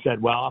finally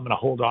said, well, I'm going to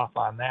hold off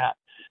on that.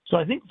 So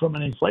I think from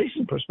an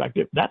inflation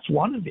perspective, that's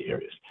one of the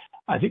areas.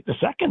 I think the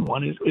second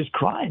one is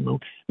crime. I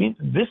mean,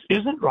 this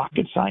isn't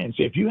rocket science.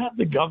 If you have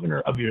the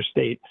governor of your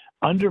state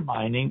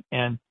undermining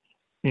and,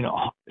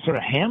 sort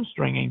of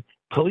hamstringing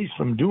police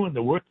from doing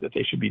the work that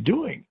they should be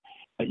doing,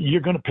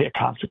 you're going to pay a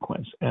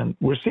consequence. And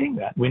we're seeing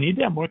that. We need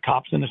to have more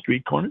cops in the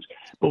street corners,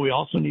 but we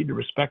also need to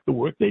respect the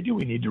work they do.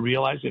 We need to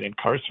realize that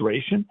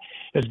incarceration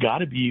has got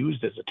to be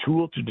used as a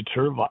tool to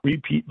deter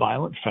repeat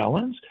violent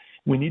felons.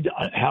 We need to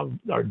have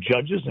our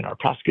judges and our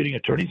prosecuting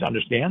attorneys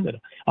understand that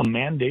a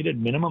mandated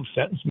minimum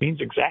sentence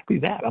means exactly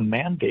that, a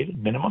mandated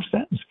minimum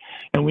sentence.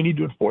 And we need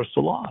to enforce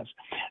the laws.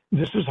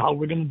 This is how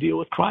we're going to deal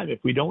with crime. If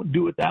we don't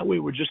do it that way,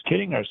 we're just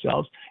kidding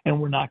ourselves,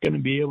 and we're not going to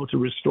be able to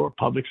restore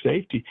public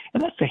safety.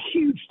 And that's a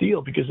huge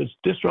deal because it's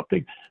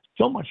disrupting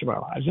so much of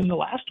our lives. And the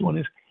last one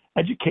is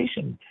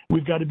education.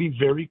 We've got to be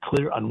very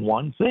clear on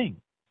one thing.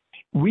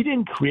 We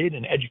didn't create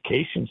an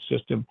education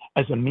system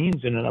as a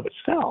means in and of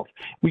itself.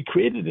 We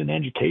created an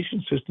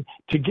education system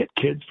to get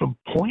kids from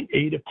point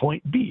A to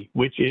point B,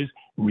 which is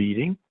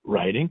reading,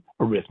 writing,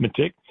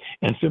 arithmetic,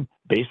 and some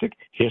basic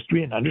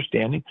history and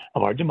understanding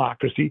of our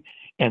democracy.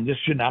 And this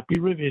should not be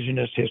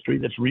revisionist history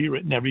that's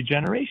rewritten every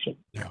generation.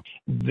 Yeah.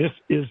 This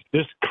is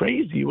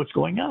crazy what's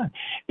going on.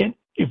 And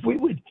if we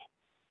would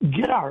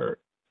get our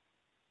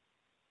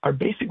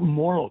basic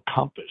moral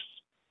compass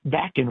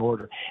back in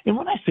order. And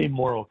when I say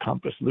moral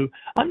compass, Lou,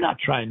 I'm not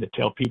trying to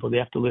tell people they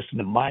have to listen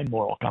to my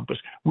moral compass.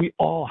 We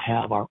all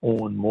have our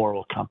own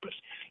moral compass.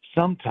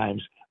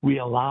 Sometimes we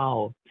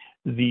allow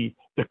the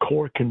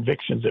core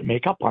convictions that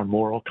make up our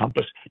moral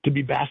compass to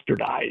be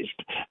bastardized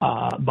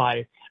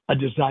by a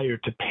desire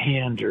to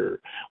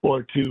pander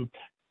or to,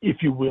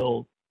 if you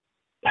will,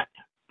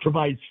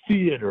 provide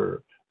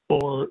theater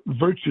or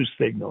virtue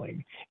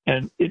signaling,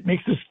 and it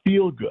makes us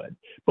feel good,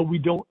 but we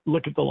don't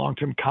look at the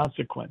long-term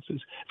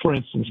consequences. For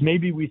instance,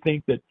 maybe we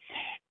think that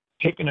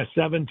taking a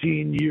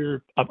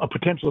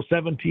potential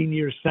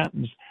 17-year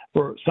sentence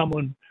for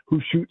someone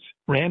who shoots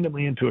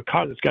randomly into a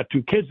car that's got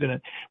two kids in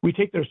it, we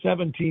take their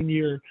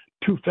 17-year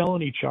 2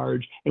 felony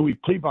charge and we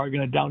plea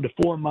bargain it down to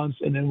 4 months,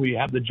 and then we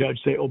have the judge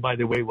say, oh, by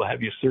the way, we'll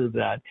have you serve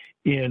that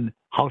in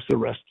house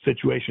arrest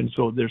situation,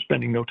 so they're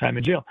spending no time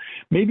in jail.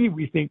 Maybe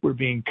we think we're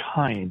being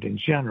kind and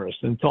generous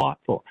and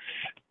thoughtful.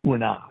 We're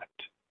not.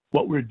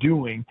 What we're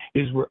doing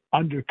is we're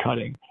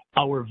undercutting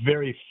our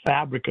very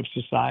fabric of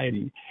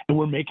society, and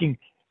we're making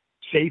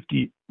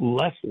safety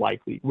less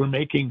likely. We're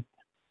making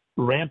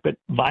rampant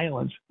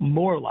violence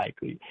more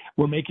likely.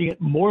 We're making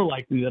it more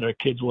likely that our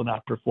kids will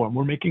not perform.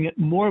 We're making it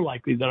more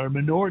likely that our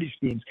minority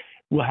students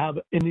will have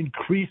an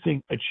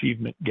increasing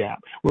achievement gap.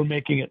 We're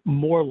making it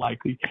more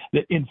likely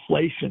that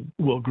inflation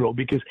will grow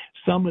because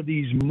some of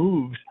these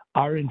moves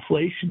are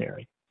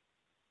inflationary.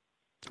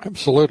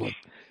 Absolutely.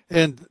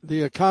 And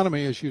the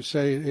economy, as you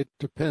say, it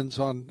depends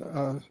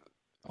on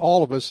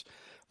all of us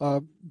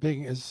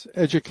being as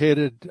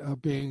educated,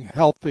 being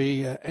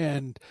healthy,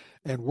 and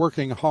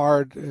working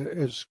hard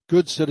as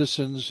good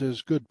citizens,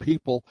 as good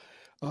people,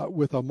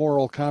 with a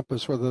moral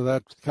compass, whether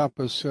that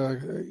compass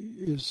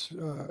is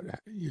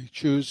you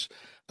choose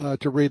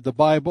to read the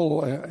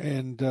Bible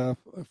and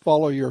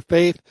follow your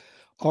faith,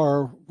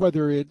 or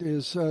whether it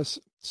is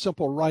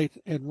simple right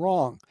and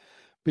wrong.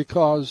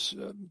 Because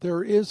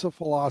there is a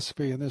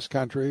philosophy in this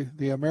country,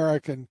 the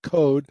American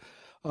code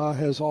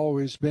has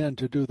always been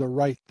to do the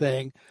right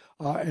thing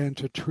and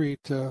to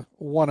treat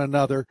one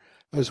another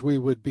as we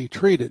would be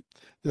treated.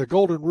 The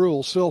golden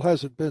rule still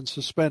hasn't been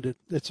suspended.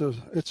 It's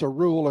a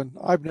rule, and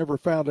I've never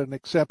found an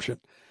exception.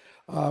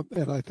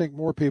 And I think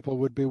more people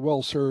would be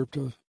well served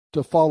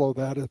to follow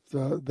that if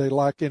they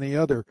lack any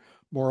other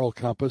moral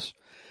compass.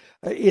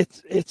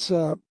 It's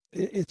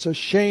a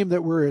shame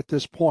that we're at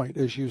this point,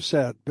 as you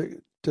said,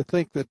 to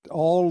think that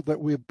all that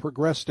we've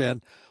progressed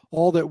in,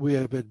 all that we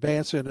have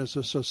advanced in as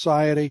a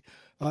society,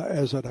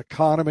 as an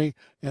economy,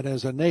 and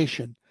as a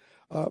nation,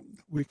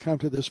 we come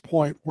to this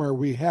point where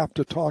we have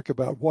to talk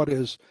about what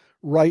is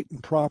right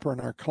and proper in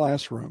our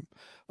classroom,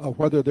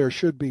 whether there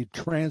should be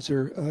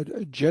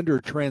gender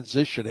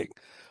transitioning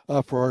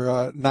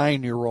for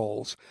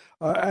 9-year-olds.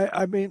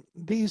 I mean,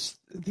 these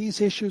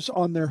issues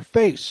on their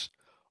face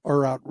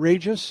are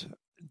outrageous,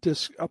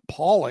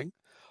 appalling,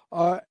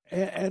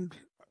 and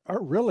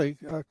are really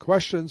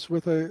questions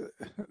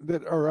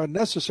that are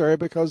unnecessary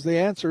because the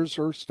answers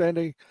are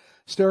staring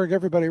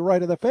everybody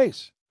right in the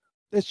face.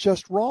 It's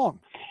just wrong.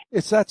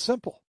 It's that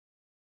simple.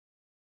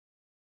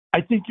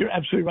 I think you're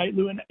absolutely right,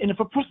 Lou. And if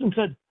a person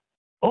said,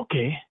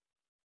 okay,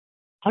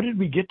 how did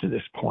we get to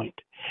this point?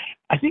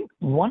 I think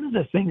one of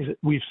the things that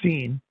we've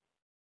seen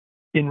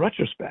in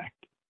retrospect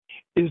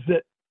is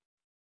that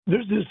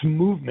there's this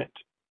movement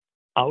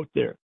out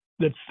there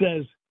that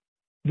says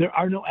there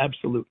are no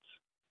absolutes,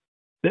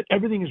 that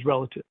everything is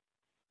relative.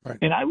 Right.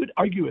 And I would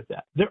argue with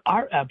that. There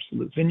are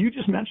absolutes. And you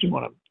just mentioned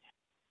one of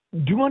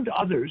them. Do unto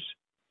others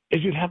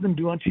as you'd have them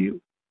do unto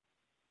you.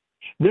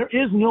 There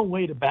is no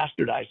way to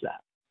bastardize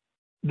that.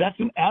 That's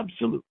an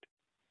absolute.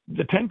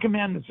 The Ten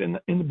Commandments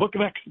in the book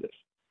of Exodus,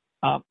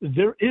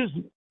 there is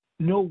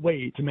no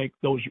way to make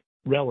those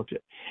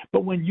relative.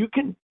 But when you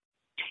can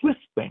twist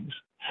things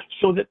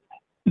so that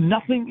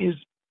nothing is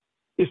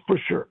for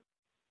sure,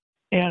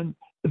 and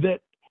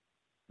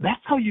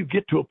that's how you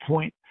get to a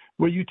point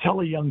where you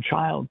tell a young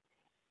child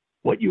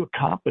what you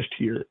accomplished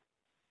here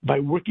by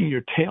working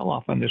your tail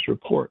off on this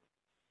report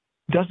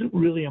doesn't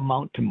really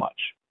amount to much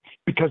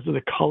because of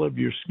the color of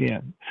your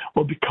skin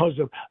or because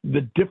of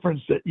the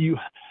difference that you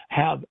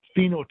have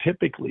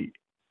phenotypically.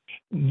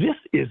 This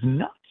is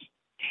nuts.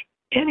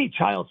 Any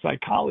child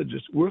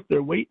psychologist worth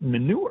their weight in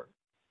manure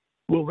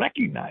will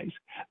recognize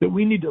that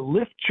we need to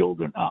lift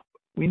children up.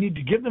 We need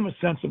to give them a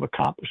sense of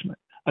accomplishment,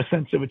 a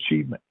sense of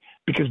achievement,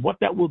 because what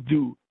that will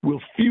do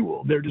will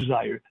fuel their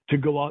desire to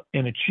go out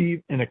and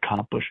achieve and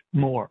accomplish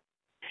more.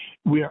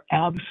 We are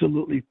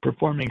absolutely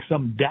performing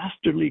some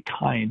dastardly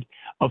kind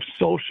of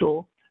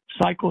psychosocial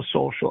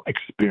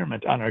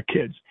experiment on our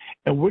kids,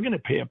 and we're going to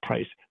pay a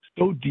price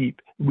so deep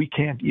we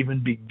can't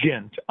even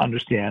begin to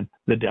understand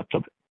the depth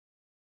of it.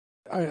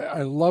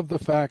 I love the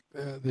fact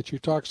that you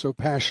talk so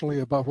passionately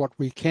about what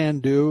we can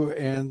do,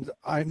 and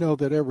I know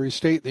that every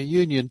state in the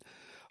union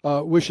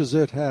wishes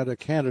it had a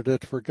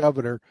candidate for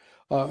governor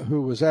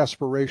who was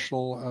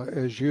aspirational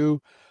as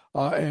you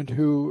and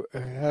who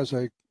has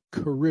a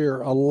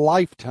career, a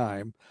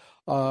lifetime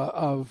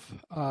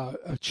of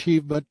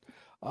achievement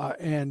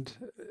and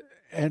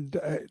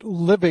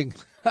living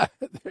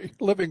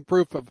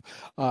proof of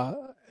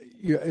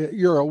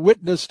you're a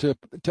witness to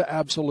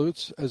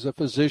absolutes as a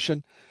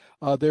physician.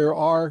 There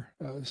are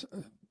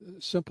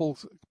simple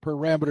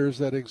parameters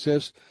that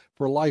exist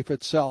for life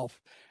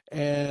itself,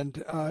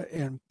 and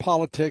in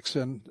politics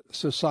and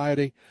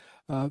society,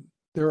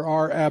 there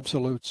are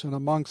absolutes, and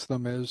amongst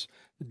them is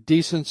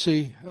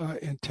decency,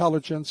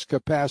 intelligence,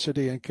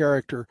 capacity, and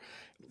character.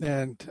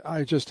 And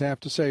I just have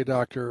to say,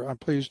 Doctor, I'm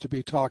pleased to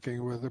be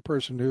talking with a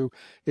person who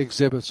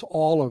exhibits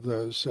all of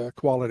those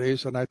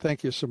qualities, and I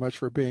thank you so much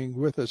for being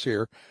with us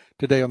here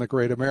today on the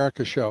Great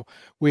America Show.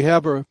 We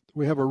have a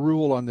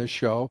rule on this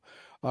show.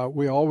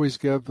 We always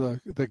give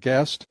the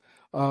guest,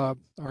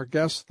 our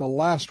guest, the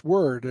last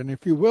word. And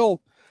if you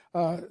will,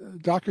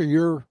 Doctor,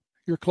 your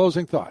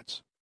closing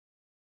thoughts.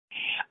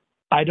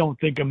 I don't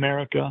think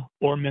America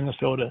or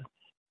Minnesota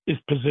is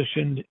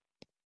positioned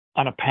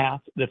on a path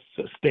that's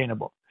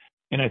sustainable.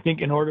 And I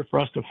think in order for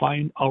us to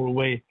find our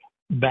way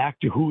back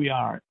to who we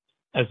are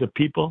as a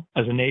people,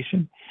 as a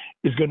nation,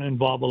 is going to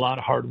involve a lot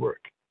of hard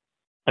work.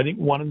 I think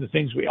one of the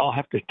things we all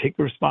have to take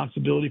the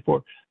responsibility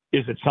for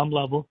is at some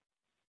level,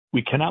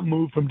 we cannot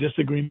move from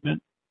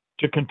disagreement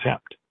to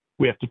contempt.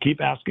 We have to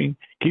keep asking,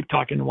 keep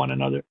talking to one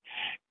another.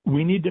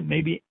 We need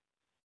to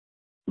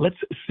let's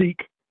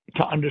seek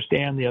to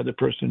understand the other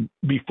person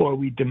before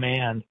we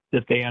demand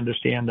that they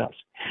understand us.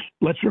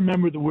 Let's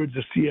remember the words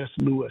of C.S.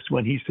 Lewis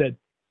when he said,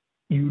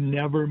 "You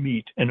never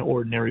meet an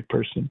ordinary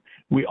person.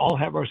 We all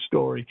have our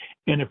story,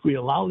 and if we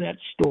allow that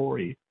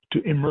story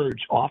to emerge,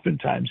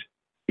 oftentimes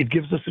it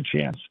gives us a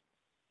chance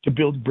to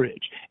build a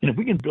bridge. And if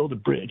we can build a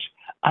bridge,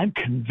 I'm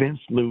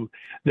convinced, Lou,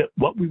 that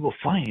what we will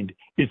find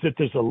is that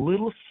there's a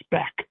little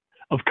speck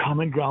of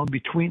common ground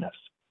between us.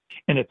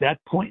 And at that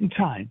point in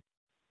time,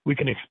 we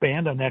can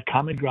expand on that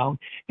common ground,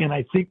 and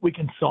I think we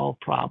can solve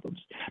problems.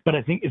 But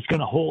I think it's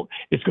going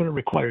to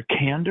require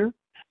candor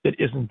that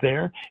isn't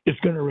there. It's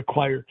going to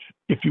require,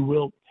 if you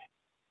will,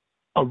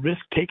 a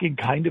risk-taking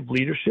kind of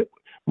leadership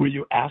where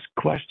you ask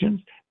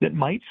questions that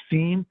might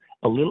seem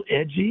a little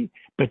edgy,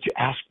 but you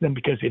ask them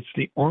because it's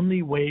the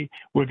only way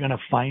we're going to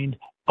find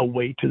a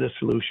way to the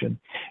solution.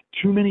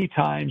 Too many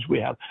times we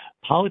have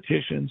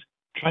politicians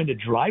trying to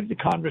drive the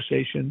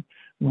conversation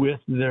with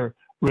their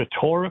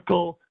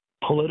rhetorical,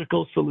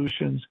 political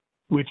solutions,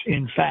 which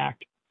in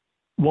fact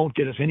won't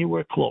get us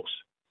anywhere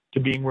close to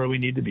being where we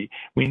need to be.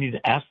 We need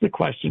to ask the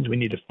questions. We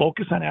need to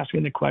focus on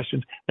asking the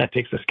questions. That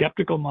takes a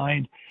skeptical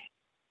mind.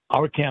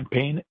 Our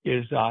campaign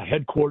is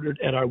headquartered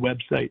at our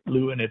website,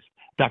 Lou, and it's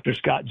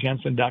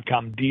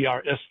drscottjensen.com,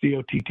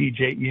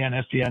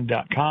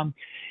 DrScottJensen.com.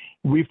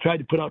 We've tried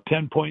to put out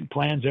 10-point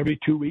plans every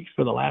 2 weeks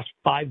for the last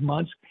 5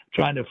 months,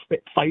 trying to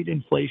fight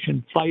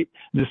inflation, fight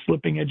the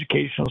slipping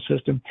educational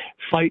system,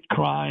 fight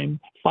crime,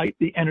 fight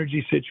the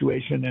energy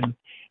situation. And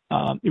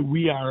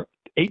we are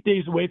 8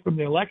 days away from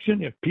the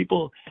election. If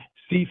people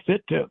see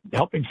fit to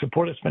helping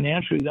support us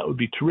financially, that would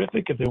be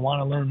terrific. If they want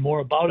to learn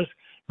more about us,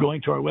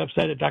 going to our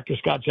website at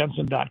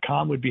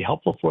drscottjensen.com would be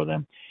helpful for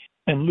them.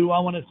 And Lou, I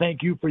want to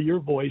thank you for your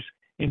voice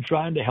in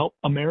trying to help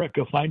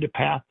America find a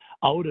path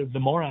out of the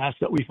morass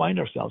that we find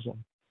ourselves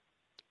in.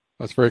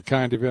 That's very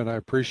kind of you, and I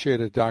appreciate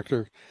it,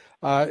 Doctor.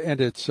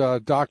 And it's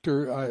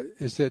Doctor,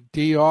 is it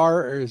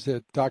DR or is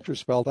it Doctor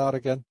spelled out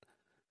again?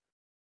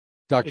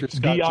 Dr. It's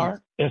Scott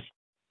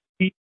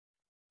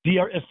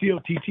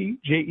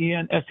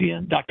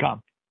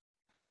DrScottJensen.com.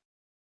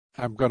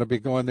 I'm going to be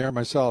going there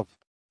myself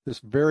this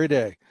very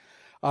day.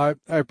 I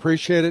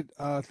appreciate it,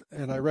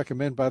 and I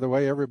recommend, by the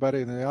way,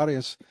 everybody in the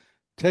audience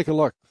take a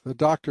look. The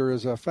doctor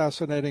is a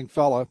fascinating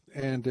fella,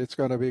 and it's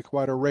going to be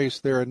quite a race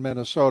there in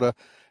Minnesota.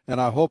 And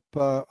I hope,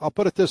 I'll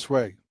put it this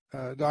way,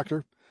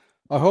 Doctor,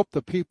 I hope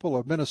the people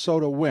of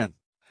Minnesota win.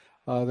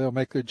 They'll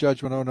make their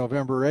judgment on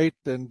November 8th,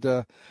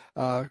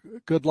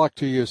 and good luck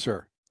to you,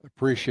 sir.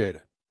 Appreciate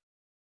it.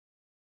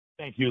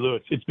 Thank you, Lou.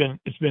 It's been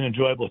an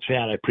enjoyable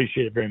chat. I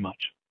appreciate it very much.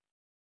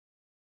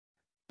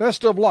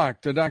 Best of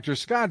luck to Dr.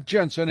 Scott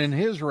Jensen in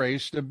his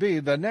race to be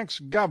the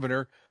next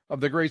governor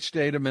of the great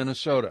state of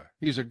Minnesota.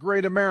 He's a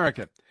great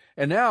American.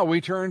 And now we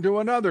turn to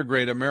another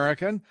great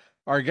American.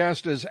 Our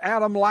guest is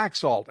Adam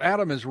Laxalt.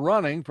 Adam is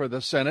running for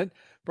the Senate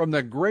from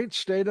the great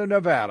state of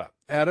Nevada.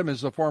 Adam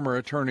is the former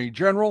Attorney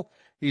General.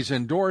 He's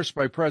endorsed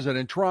by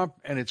President Trump,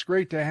 and it's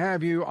great to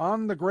have you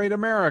on the Great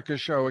America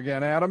Show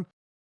again, Adam.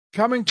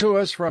 Coming to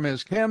us from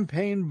his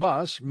campaign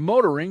bus,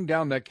 motoring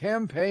down the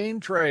campaign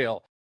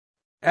trail.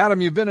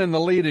 Adam, you've been in the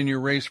lead in your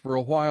race for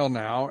a while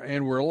now,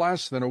 and we're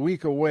less than a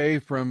week away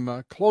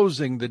from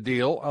closing the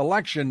deal,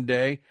 Election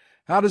Day.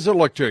 How does it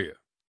look to you?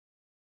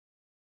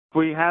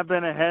 We have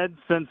been ahead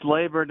since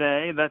Labor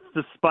Day. That's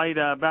despite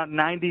about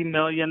 $90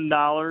 million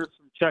from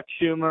Chuck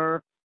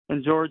Schumer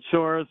and George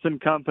Soros and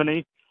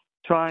company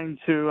trying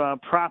to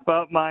prop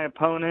up my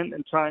opponent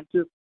and trying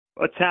to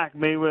attack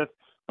me with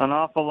an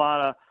awful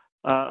lot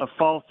of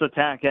false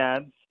attack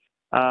ads.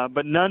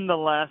 But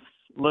nonetheless,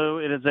 Lou,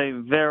 it is a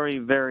very,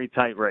 very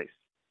tight race.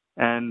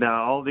 And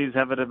all these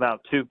have it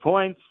about 2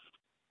 points.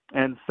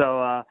 And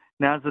so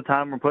now's the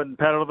time we're putting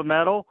pedal to the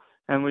metal.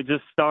 And we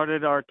just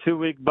started our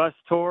 2-week bus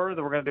tour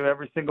that we're going to do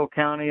every single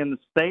county in the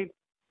state.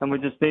 And we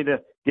just need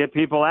to get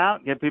people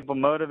out, get people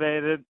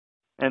motivated.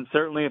 And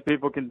certainly if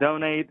people can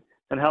donate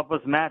and help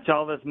us match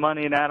all this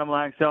money at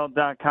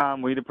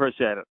adamlaxalt.com, we'd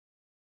appreciate it.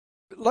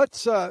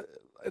 Let's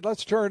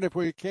turn, if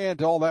we can,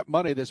 to all that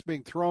money that's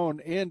being thrown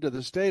into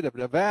the state of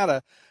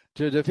Nevada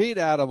to defeat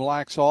Adam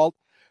Laxalt.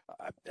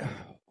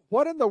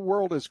 What in the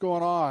world is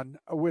going on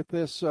with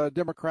this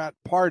Democrat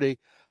Party?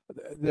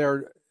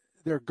 They're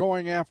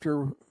going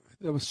after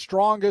the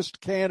strongest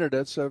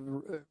candidates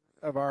of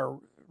our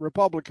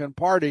Republican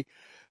Party.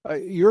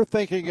 You're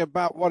thinking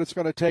about what it's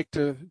going to take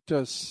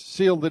to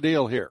seal the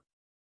deal here.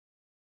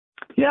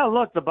 Yeah,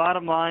 look, the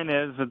bottom line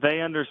is that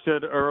they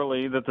understood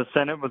early that the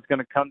Senate was going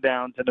to come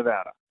down to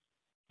Nevada.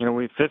 You know,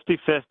 we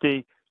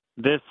 50-50.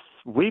 This,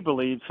 we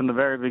believed from the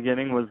very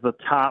beginning, was the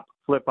top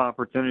flip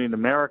opportunity in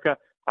America.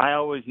 I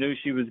always knew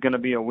she was going to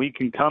be a weak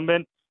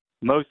incumbent.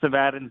 Most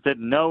Nevadans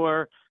didn't know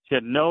her. She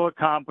had no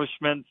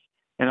accomplishments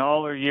in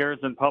all her years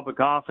in public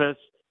office.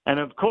 And,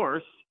 of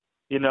course,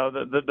 you know,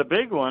 the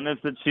big one is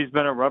that she's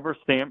been a rubber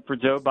stamp for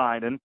Joe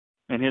Biden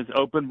and his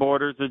open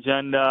borders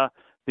agenda,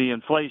 the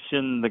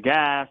inflation, the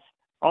gas,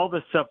 all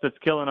the stuff that's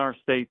killing our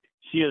state.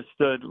 She has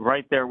stood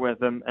right there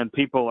with him, and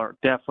people are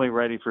definitely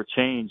ready for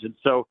change. And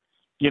so,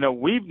 you know,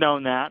 we've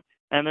known that,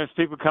 and there's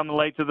people coming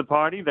late to the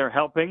party. They're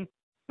helping,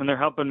 and they're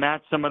helping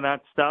match some of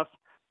that stuff.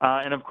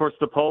 And, of course,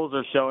 the polls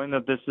are showing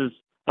that this is,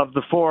 of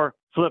the 4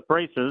 flip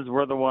races,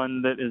 we're the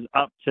one that is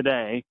up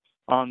today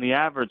on the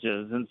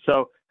averages. And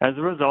so, as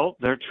a result,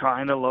 they're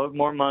trying to load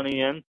more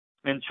money in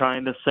and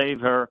trying to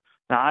save her.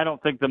 Now, I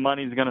don't think the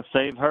money's going to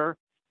save her.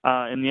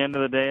 In the end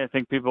of the day, I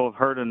think people have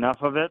heard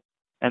enough of it,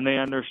 and they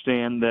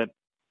understand that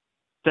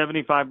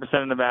 75%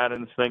 of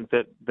Nevadans think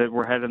that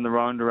we're headed in the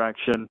wrong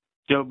direction.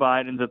 Joe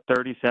Biden's at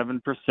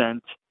 37%,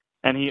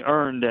 and he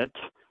earned it.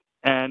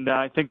 And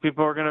I think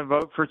people are going to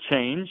vote for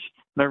change.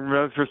 They're going to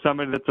vote for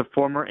somebody that's a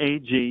former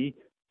AG,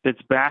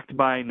 that's backed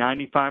by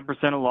 95%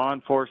 of law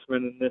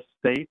enforcement in this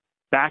state,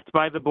 backed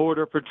by the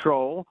Border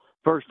Patrol,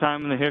 first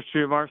time in the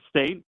history of our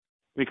state,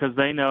 because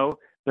they know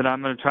that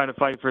I'm going to try to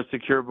fight for a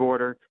secure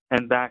border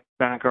and back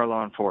our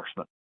law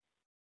enforcement.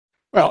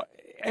 Well,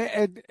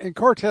 and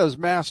Cortez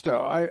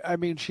Masto, I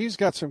mean, she's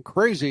got some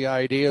crazy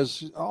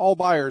ideas all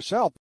by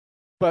herself,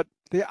 but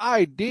the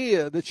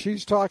idea that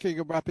she's talking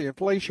about the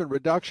Inflation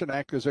Reduction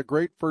Act is a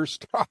great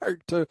first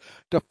start to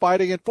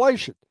fighting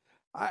inflation.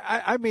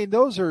 I mean,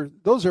 those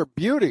are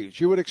beauties.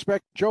 You would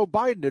expect Joe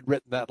Biden had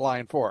written that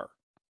line for her.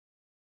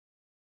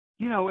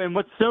 You know, and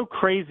what's so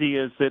crazy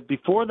is that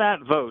before that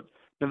vote,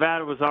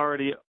 Nevada was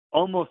already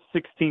almost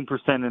 16%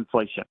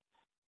 inflation.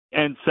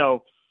 And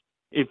so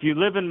if you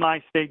live in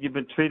my state, you've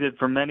been treated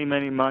for many,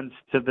 many months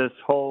to this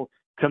whole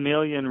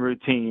chameleon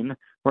routine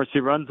where she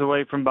runs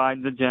away from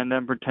Biden's agenda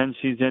and pretends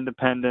she's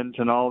independent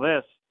and all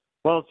this.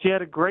 Well, she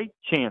had a great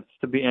chance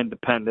to be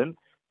independent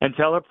and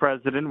tell her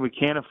president we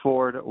can't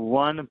afford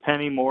 1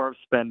 penny more of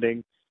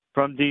spending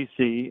from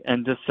D.C.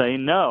 and just say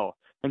no.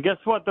 And guess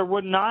what? There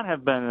would not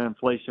have been an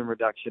Inflation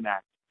Reduction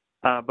Act.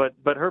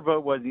 But her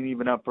vote wasn't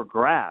even up for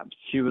grabs.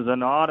 She was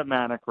an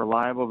automatic,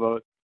 reliable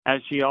vote,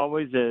 as she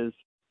always is.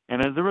 And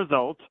as a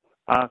result,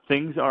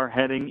 things are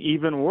heading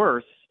even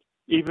worse,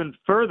 even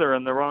further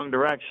in the wrong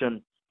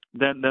direction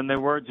than they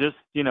were just,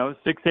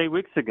 6-8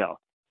 weeks ago.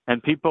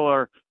 And people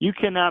are, you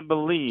cannot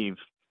believe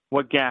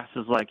what gas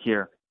is like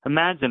here.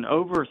 Imagine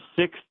over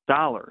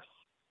 $6.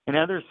 In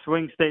other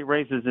swing state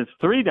races, it's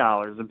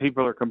 $3, and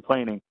people are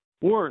complaining.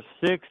 We're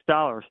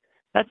 $6.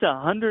 That's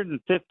 $150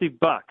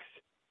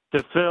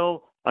 to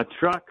fill a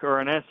truck or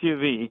an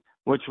SUV,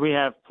 which we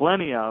have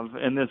plenty of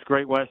in this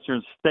great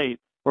western state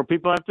where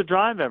people have to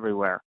drive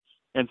everywhere.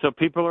 And so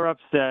people are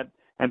upset,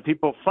 and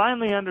people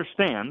finally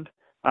understand,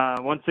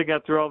 once they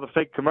get through all the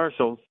fake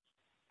commercials,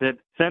 that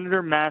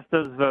Senator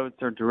Massa's votes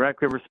are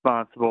directly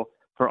responsible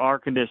for our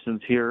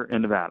conditions here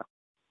in Nevada.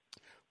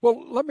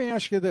 Well, let me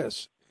ask you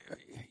this.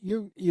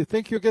 You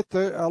think you'll get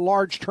a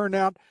large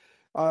turnout?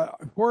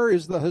 Where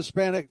is the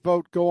Hispanic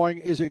vote going?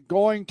 Is it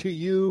going to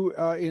you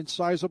in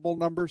sizable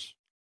numbers?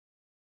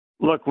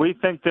 Look, we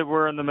think that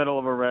we're in the middle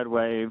of a red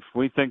wave.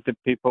 We think that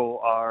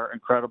people are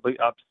incredibly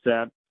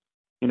upset.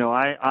 You know,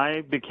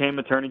 I became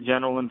Attorney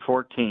General in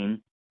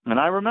 2014, and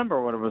I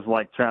remember what it was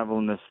like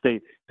traveling this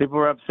state. People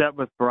were upset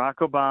with Barack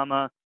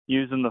Obama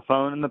using the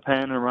phone and the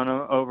pen and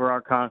running over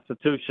our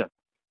Constitution.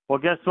 Well,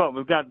 guess what?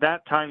 We've got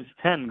that times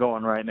 10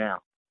 going right now.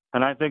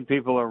 And I think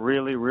people are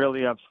really,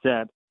 really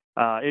upset.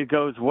 It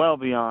goes well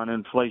beyond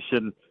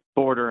inflation,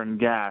 border, and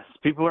gas.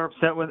 People are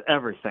upset with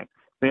everything.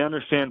 They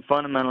understand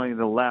fundamentally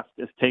the left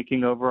is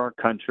taking over our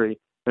country.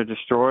 They're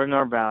destroying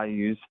our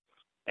values.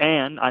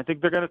 And I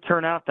think they're going to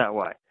turn out that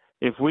way.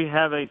 If we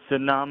have a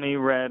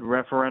tsunami-red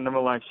referendum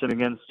election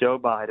against Joe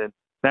Biden,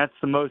 that's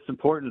the most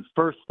important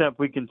first step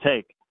we can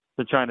take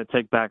to trying to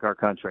take back our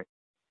country.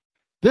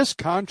 This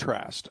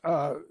contrast,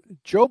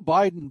 Joe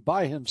Biden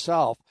by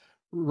himself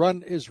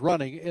is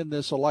running in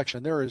this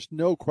election. There is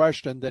no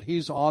question that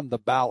he's on the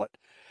ballot.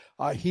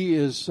 He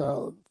is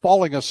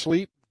falling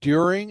asleep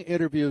during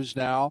interviews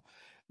now,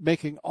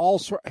 making all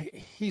sorts.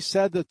 He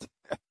said that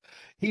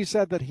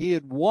he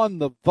had won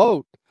the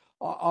vote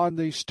on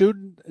the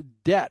student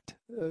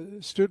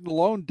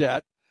loan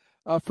debt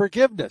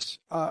forgiveness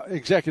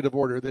executive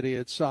order that he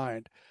had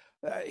signed.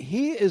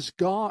 He is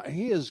gone.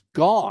 He is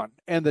gone,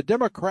 and the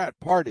Democrat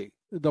Party,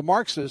 the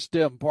Marxist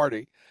Dem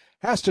Party,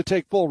 has to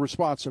take full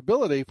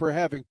responsibility for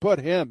having put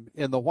him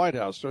in the White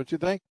House, don't you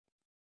think?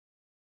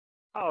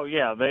 Oh,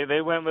 yeah.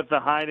 They went with the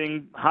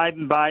hiding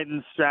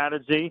Biden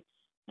strategy,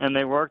 and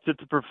they worked it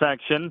to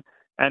perfection.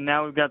 And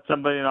now we've got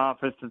somebody in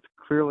office that's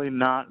clearly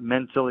not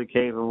mentally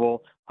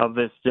capable of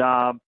this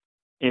job.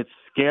 It's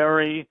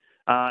scary.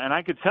 And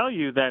I could tell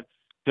you that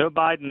Joe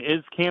Biden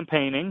is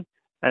campaigning,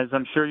 as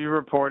I'm sure you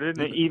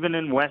reported, even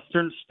in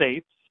Western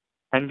states.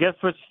 And guess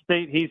which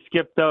state he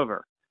skipped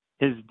over?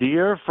 His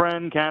dear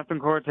friend,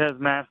 Catherine Cortez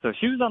Masto.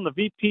 She was on the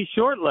VP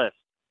short list.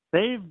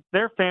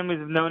 Their families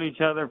have known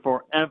each other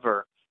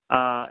forever.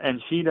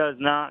 And she does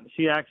not.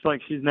 She acts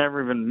like she's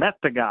never even met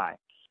the guy.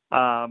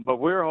 But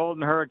we're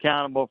holding her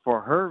accountable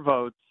for her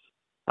votes.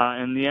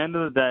 In the end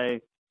of the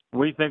day,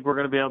 we think we're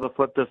going to be able to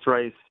flip this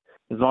race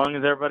as long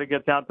as everybody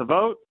gets out to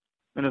vote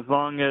and as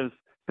long as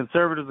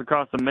conservatives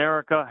across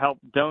America help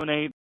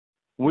donate.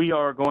 We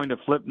are going to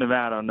flip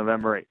Nevada on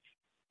November 8th.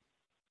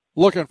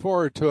 Looking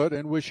forward to it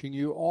and wishing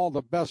you all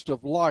the best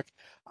of luck.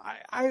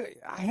 I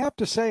have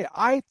to say,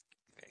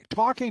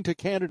 talking to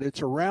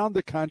candidates around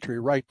the country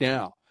right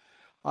now,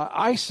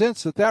 I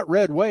sense that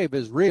red wave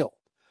is real,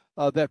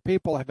 that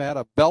people have had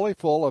a belly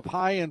full of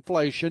high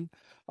inflation,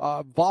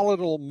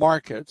 volatile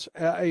markets,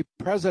 a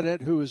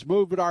president who has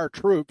moved our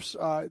troops.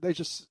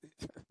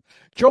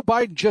 Joe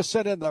Biden just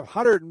sent in the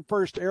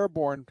 101st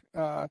Airborne,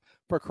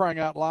 for crying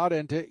out loud,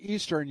 into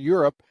Eastern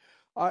Europe,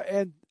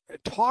 and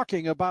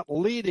talking about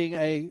leading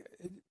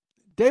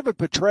David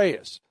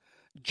Petraeus,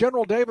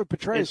 General David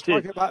Petraeus,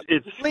 talking about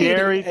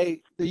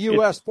leading the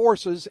U.S.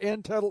 forces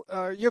into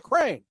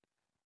Ukraine.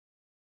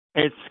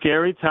 It's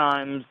scary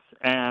times,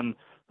 and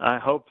I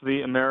hope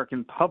the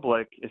American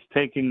public is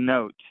taking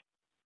note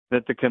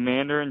that the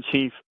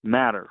commander-in-chief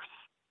matters.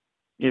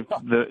 If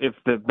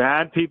the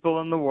bad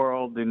people in the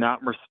world do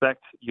not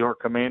respect your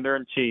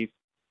commander-in-chief,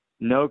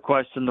 no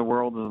question the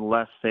world is a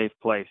less safe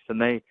place.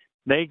 And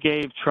they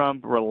gave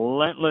Trump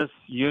relentless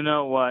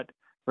you-know-what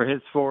for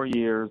his 4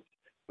 years,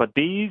 but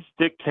these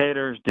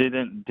dictators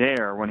didn't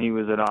dare when he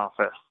was in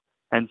office.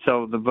 And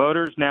so the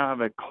voters now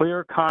have a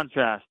clear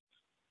contrast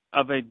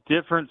of a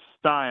different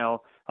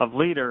style of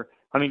leader.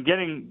 I mean,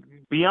 getting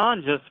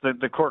beyond just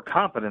the core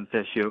competence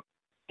issue,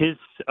 his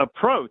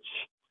approach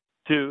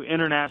to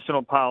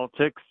international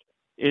politics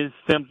is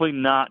simply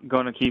not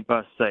going to keep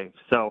us safe.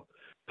 So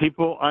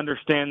people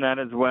understand that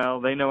as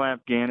well. They know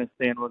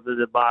Afghanistan was a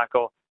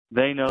debacle.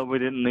 They know we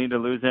didn't need to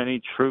lose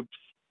any troops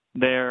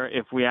there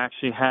if we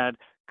actually had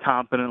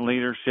competent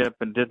leadership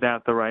and did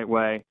that the right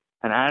way.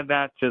 And add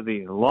that to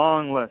the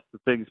long list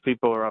of things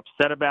people are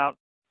upset about,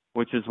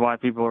 which is why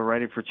people are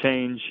ready for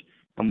change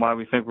and why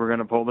we think we're going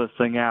to pull this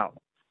thing out.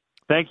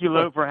 Thank you,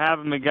 Lou, for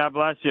having me. God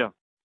bless you.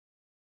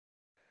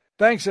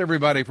 Thanks,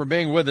 everybody, for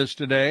being with us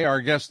today.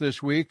 Our guests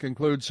this week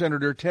include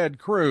Senator Ted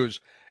Cruz,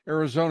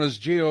 Arizona's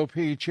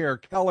GOP Chair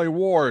Kelly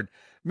Ward,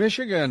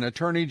 Michigan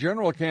Attorney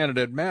General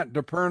candidate Matt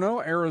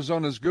DePerno,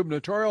 Arizona's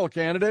gubernatorial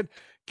candidate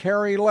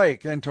Kari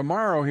Lake. And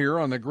tomorrow here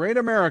on the Great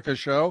America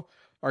Show,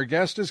 our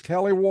guest is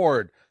Kelly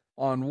Ward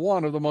on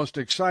one of the most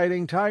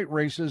exciting tight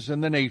races in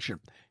the nation.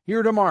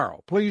 Here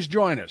tomorrow. Please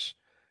join us.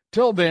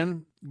 Till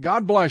then,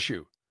 God bless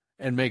you,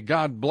 and may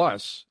God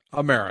bless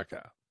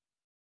America.